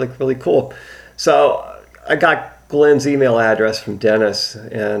 it'd be like really cool. So I got Glenn's email address from Dennis,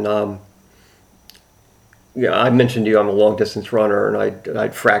 and I mentioned to you I'm a long distance runner, and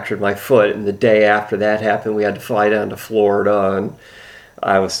I'd fractured my foot, and the day after that happened, we had to fly down to Florida, and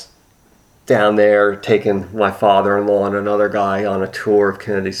I was down there taking my father-in-law and another guy on a tour of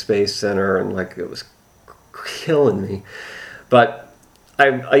Kennedy Space Center, and like it was killing me. But I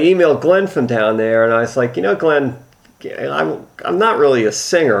emailed Glenn from down there, and I was like, Glenn, I'm not really a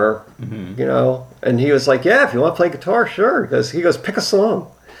singer, and he was like, yeah, if you want to play guitar, sure. He goes, pick a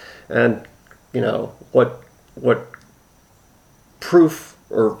song, and what Proof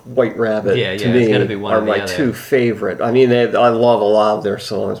or White Rabbit to me are my two favorite. I mean, I love a lot of their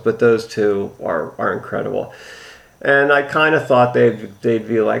songs, but those two are incredible. And I kind of thought they'd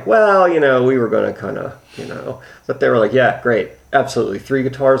be like, well, we were going to kind of, but they were like, yeah, great, absolutely, 3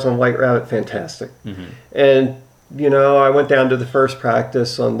 guitars on White Rabbit, fantastic. And I went down to the first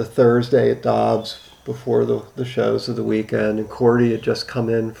practice on the Thursday at Dobbs before the shows of the weekend, and Cordy had just come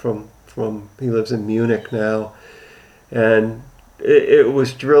in from he lives in Munich now, and it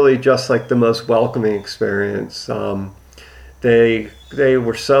was really just like the most welcoming experience. They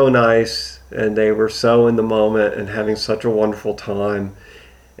were so nice, and they were so in the moment and having such a wonderful time,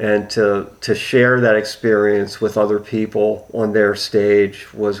 and to share that experience with other people on their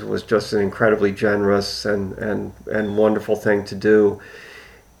stage was just an incredibly generous and wonderful thing to do.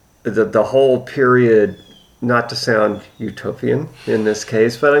 The whole period, not to sound utopian in this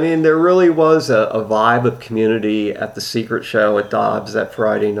case, but I mean, there really was a vibe of community at the secret show at Dobbs that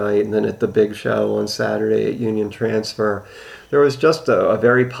Friday night, and then at the big show on Saturday at Union Transfer. There was just a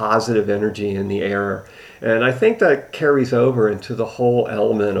very positive energy in the air. And I think that carries over into the whole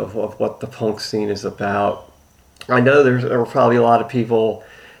element of what the punk scene is about. I know there were probably a lot of people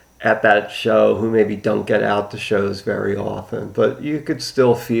at that show who maybe don't get out to shows very often, but you could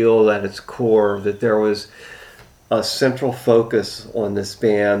still feel at its core that there was a central focus on this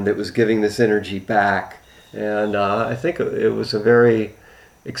band that was giving this energy back. And I think it was a very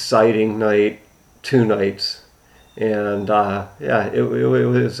exciting night, 2 nights. And it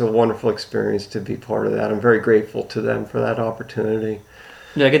was a wonderful experience to be part of that. I'm very grateful to them for that opportunity.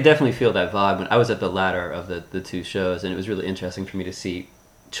 Yeah, I could definitely feel that vibe when I was at the latter of the 2 shows, and it was really interesting for me to see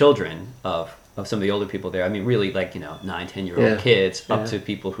children of some of the older people there. I mean, really, like, 9-10-year-old kids up to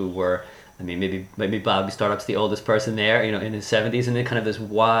people who were, I mean, maybe Bobby Startup's the oldest person there, in his 70s, and then kind of this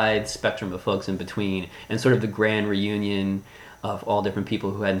wide spectrum of folks in between, and sort of the grand reunion of all different people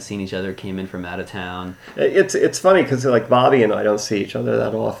who hadn't seen each other, came in from out of town. It's funny because like Bobby and I don't see each other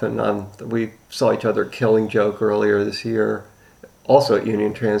that often. We saw each other at Killing Joke earlier this year, also at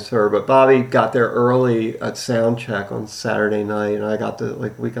Union Transfer, but Bobby got there early at sound check on Saturday night, and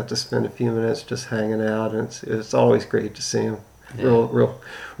we got to spend a few minutes just hanging out, and it's always great to see him. Yeah.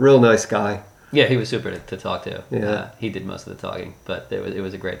 Real nice guy. Yeah, he was super to talk to. Yeah. He did most of the talking, but it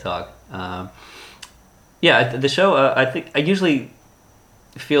was a great talk. The show, I think I usually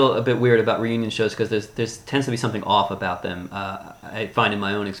feel a bit weird about reunion shows because there's tends to be something off about them, I find in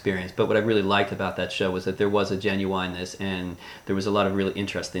my own experience. But what I really liked about that show was that there was a genuineness, and there was a lot of really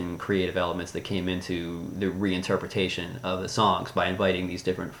interesting creative elements that came into the reinterpretation of the songs by inviting these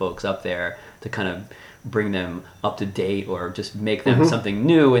different folks up there to kind of bring them up to date or just make them something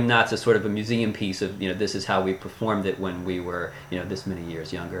new, and not just sort of a museum piece of, this is how we performed it when we were, this many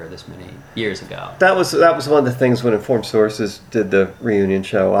years younger, or this many years ago. That was one of the things when Informed Sources did the reunion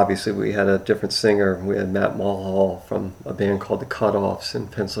show. Obviously, we had a different singer. We had Matt Mulhall from a band called the Cutoffs in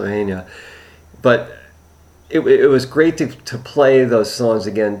Pennsylvania. But it was great to play those songs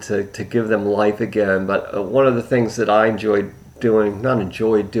again, to give them life again. But one of the things that I not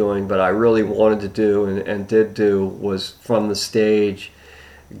enjoyed doing, but I really wanted to do and did do, was from the stage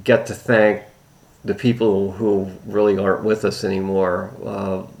get to thank the people who really aren't with us anymore,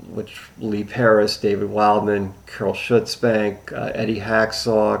 which Lee Paris, David Wildman, Carol Schutzbank, Eddie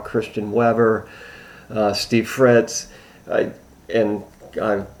Hacksaw, Christian Weber, Steve Fritz, and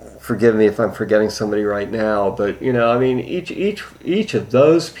forgive me if I'm forgetting somebody right now, but each of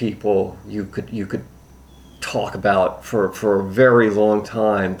those people you could talk about for a very long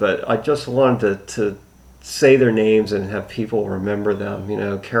time, but I just wanted to say their names and have people remember them.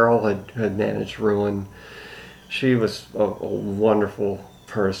 Carol had managed Ruin. She was a wonderful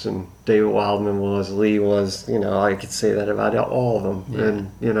person. David Wildman was, Lee was, I could say that about all of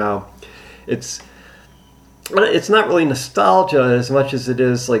them. Yeah. And it's not really nostalgia as much as it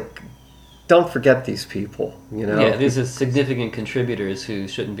is like, don't forget these people, Yeah, these are significant contributors who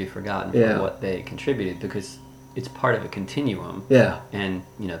shouldn't be forgotten for what they contributed, because it's part of a continuum. Yeah. And,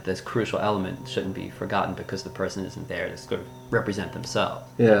 this crucial element shouldn't be forgotten because the person isn't there to sort of represent themselves.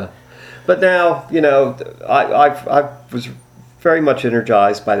 Yeah. But now, I was very much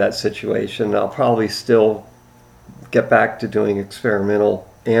energized by that situation. I'll probably still get back to doing experimental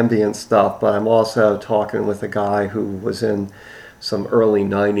ambient stuff, but I'm also talking with a guy who was in some early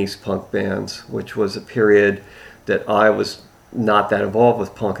 90s punk bands, which was a period that I was not that involved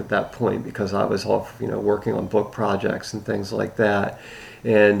with punk at that point, because I was off, working on book projects and things like that.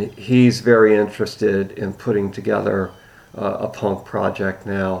 And he's very interested in putting together a punk project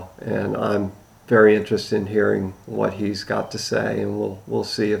now, and I'm very interested in hearing what he's got to say, and we'll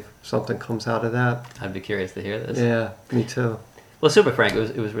see if something comes out of that. I'd be curious to hear this. Yeah, me too. Well, super, Frank.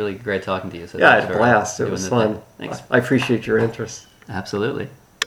 It was really great talking to you. So yeah, I had a blast. It was fun. Thanks. I appreciate your interest. Absolutely.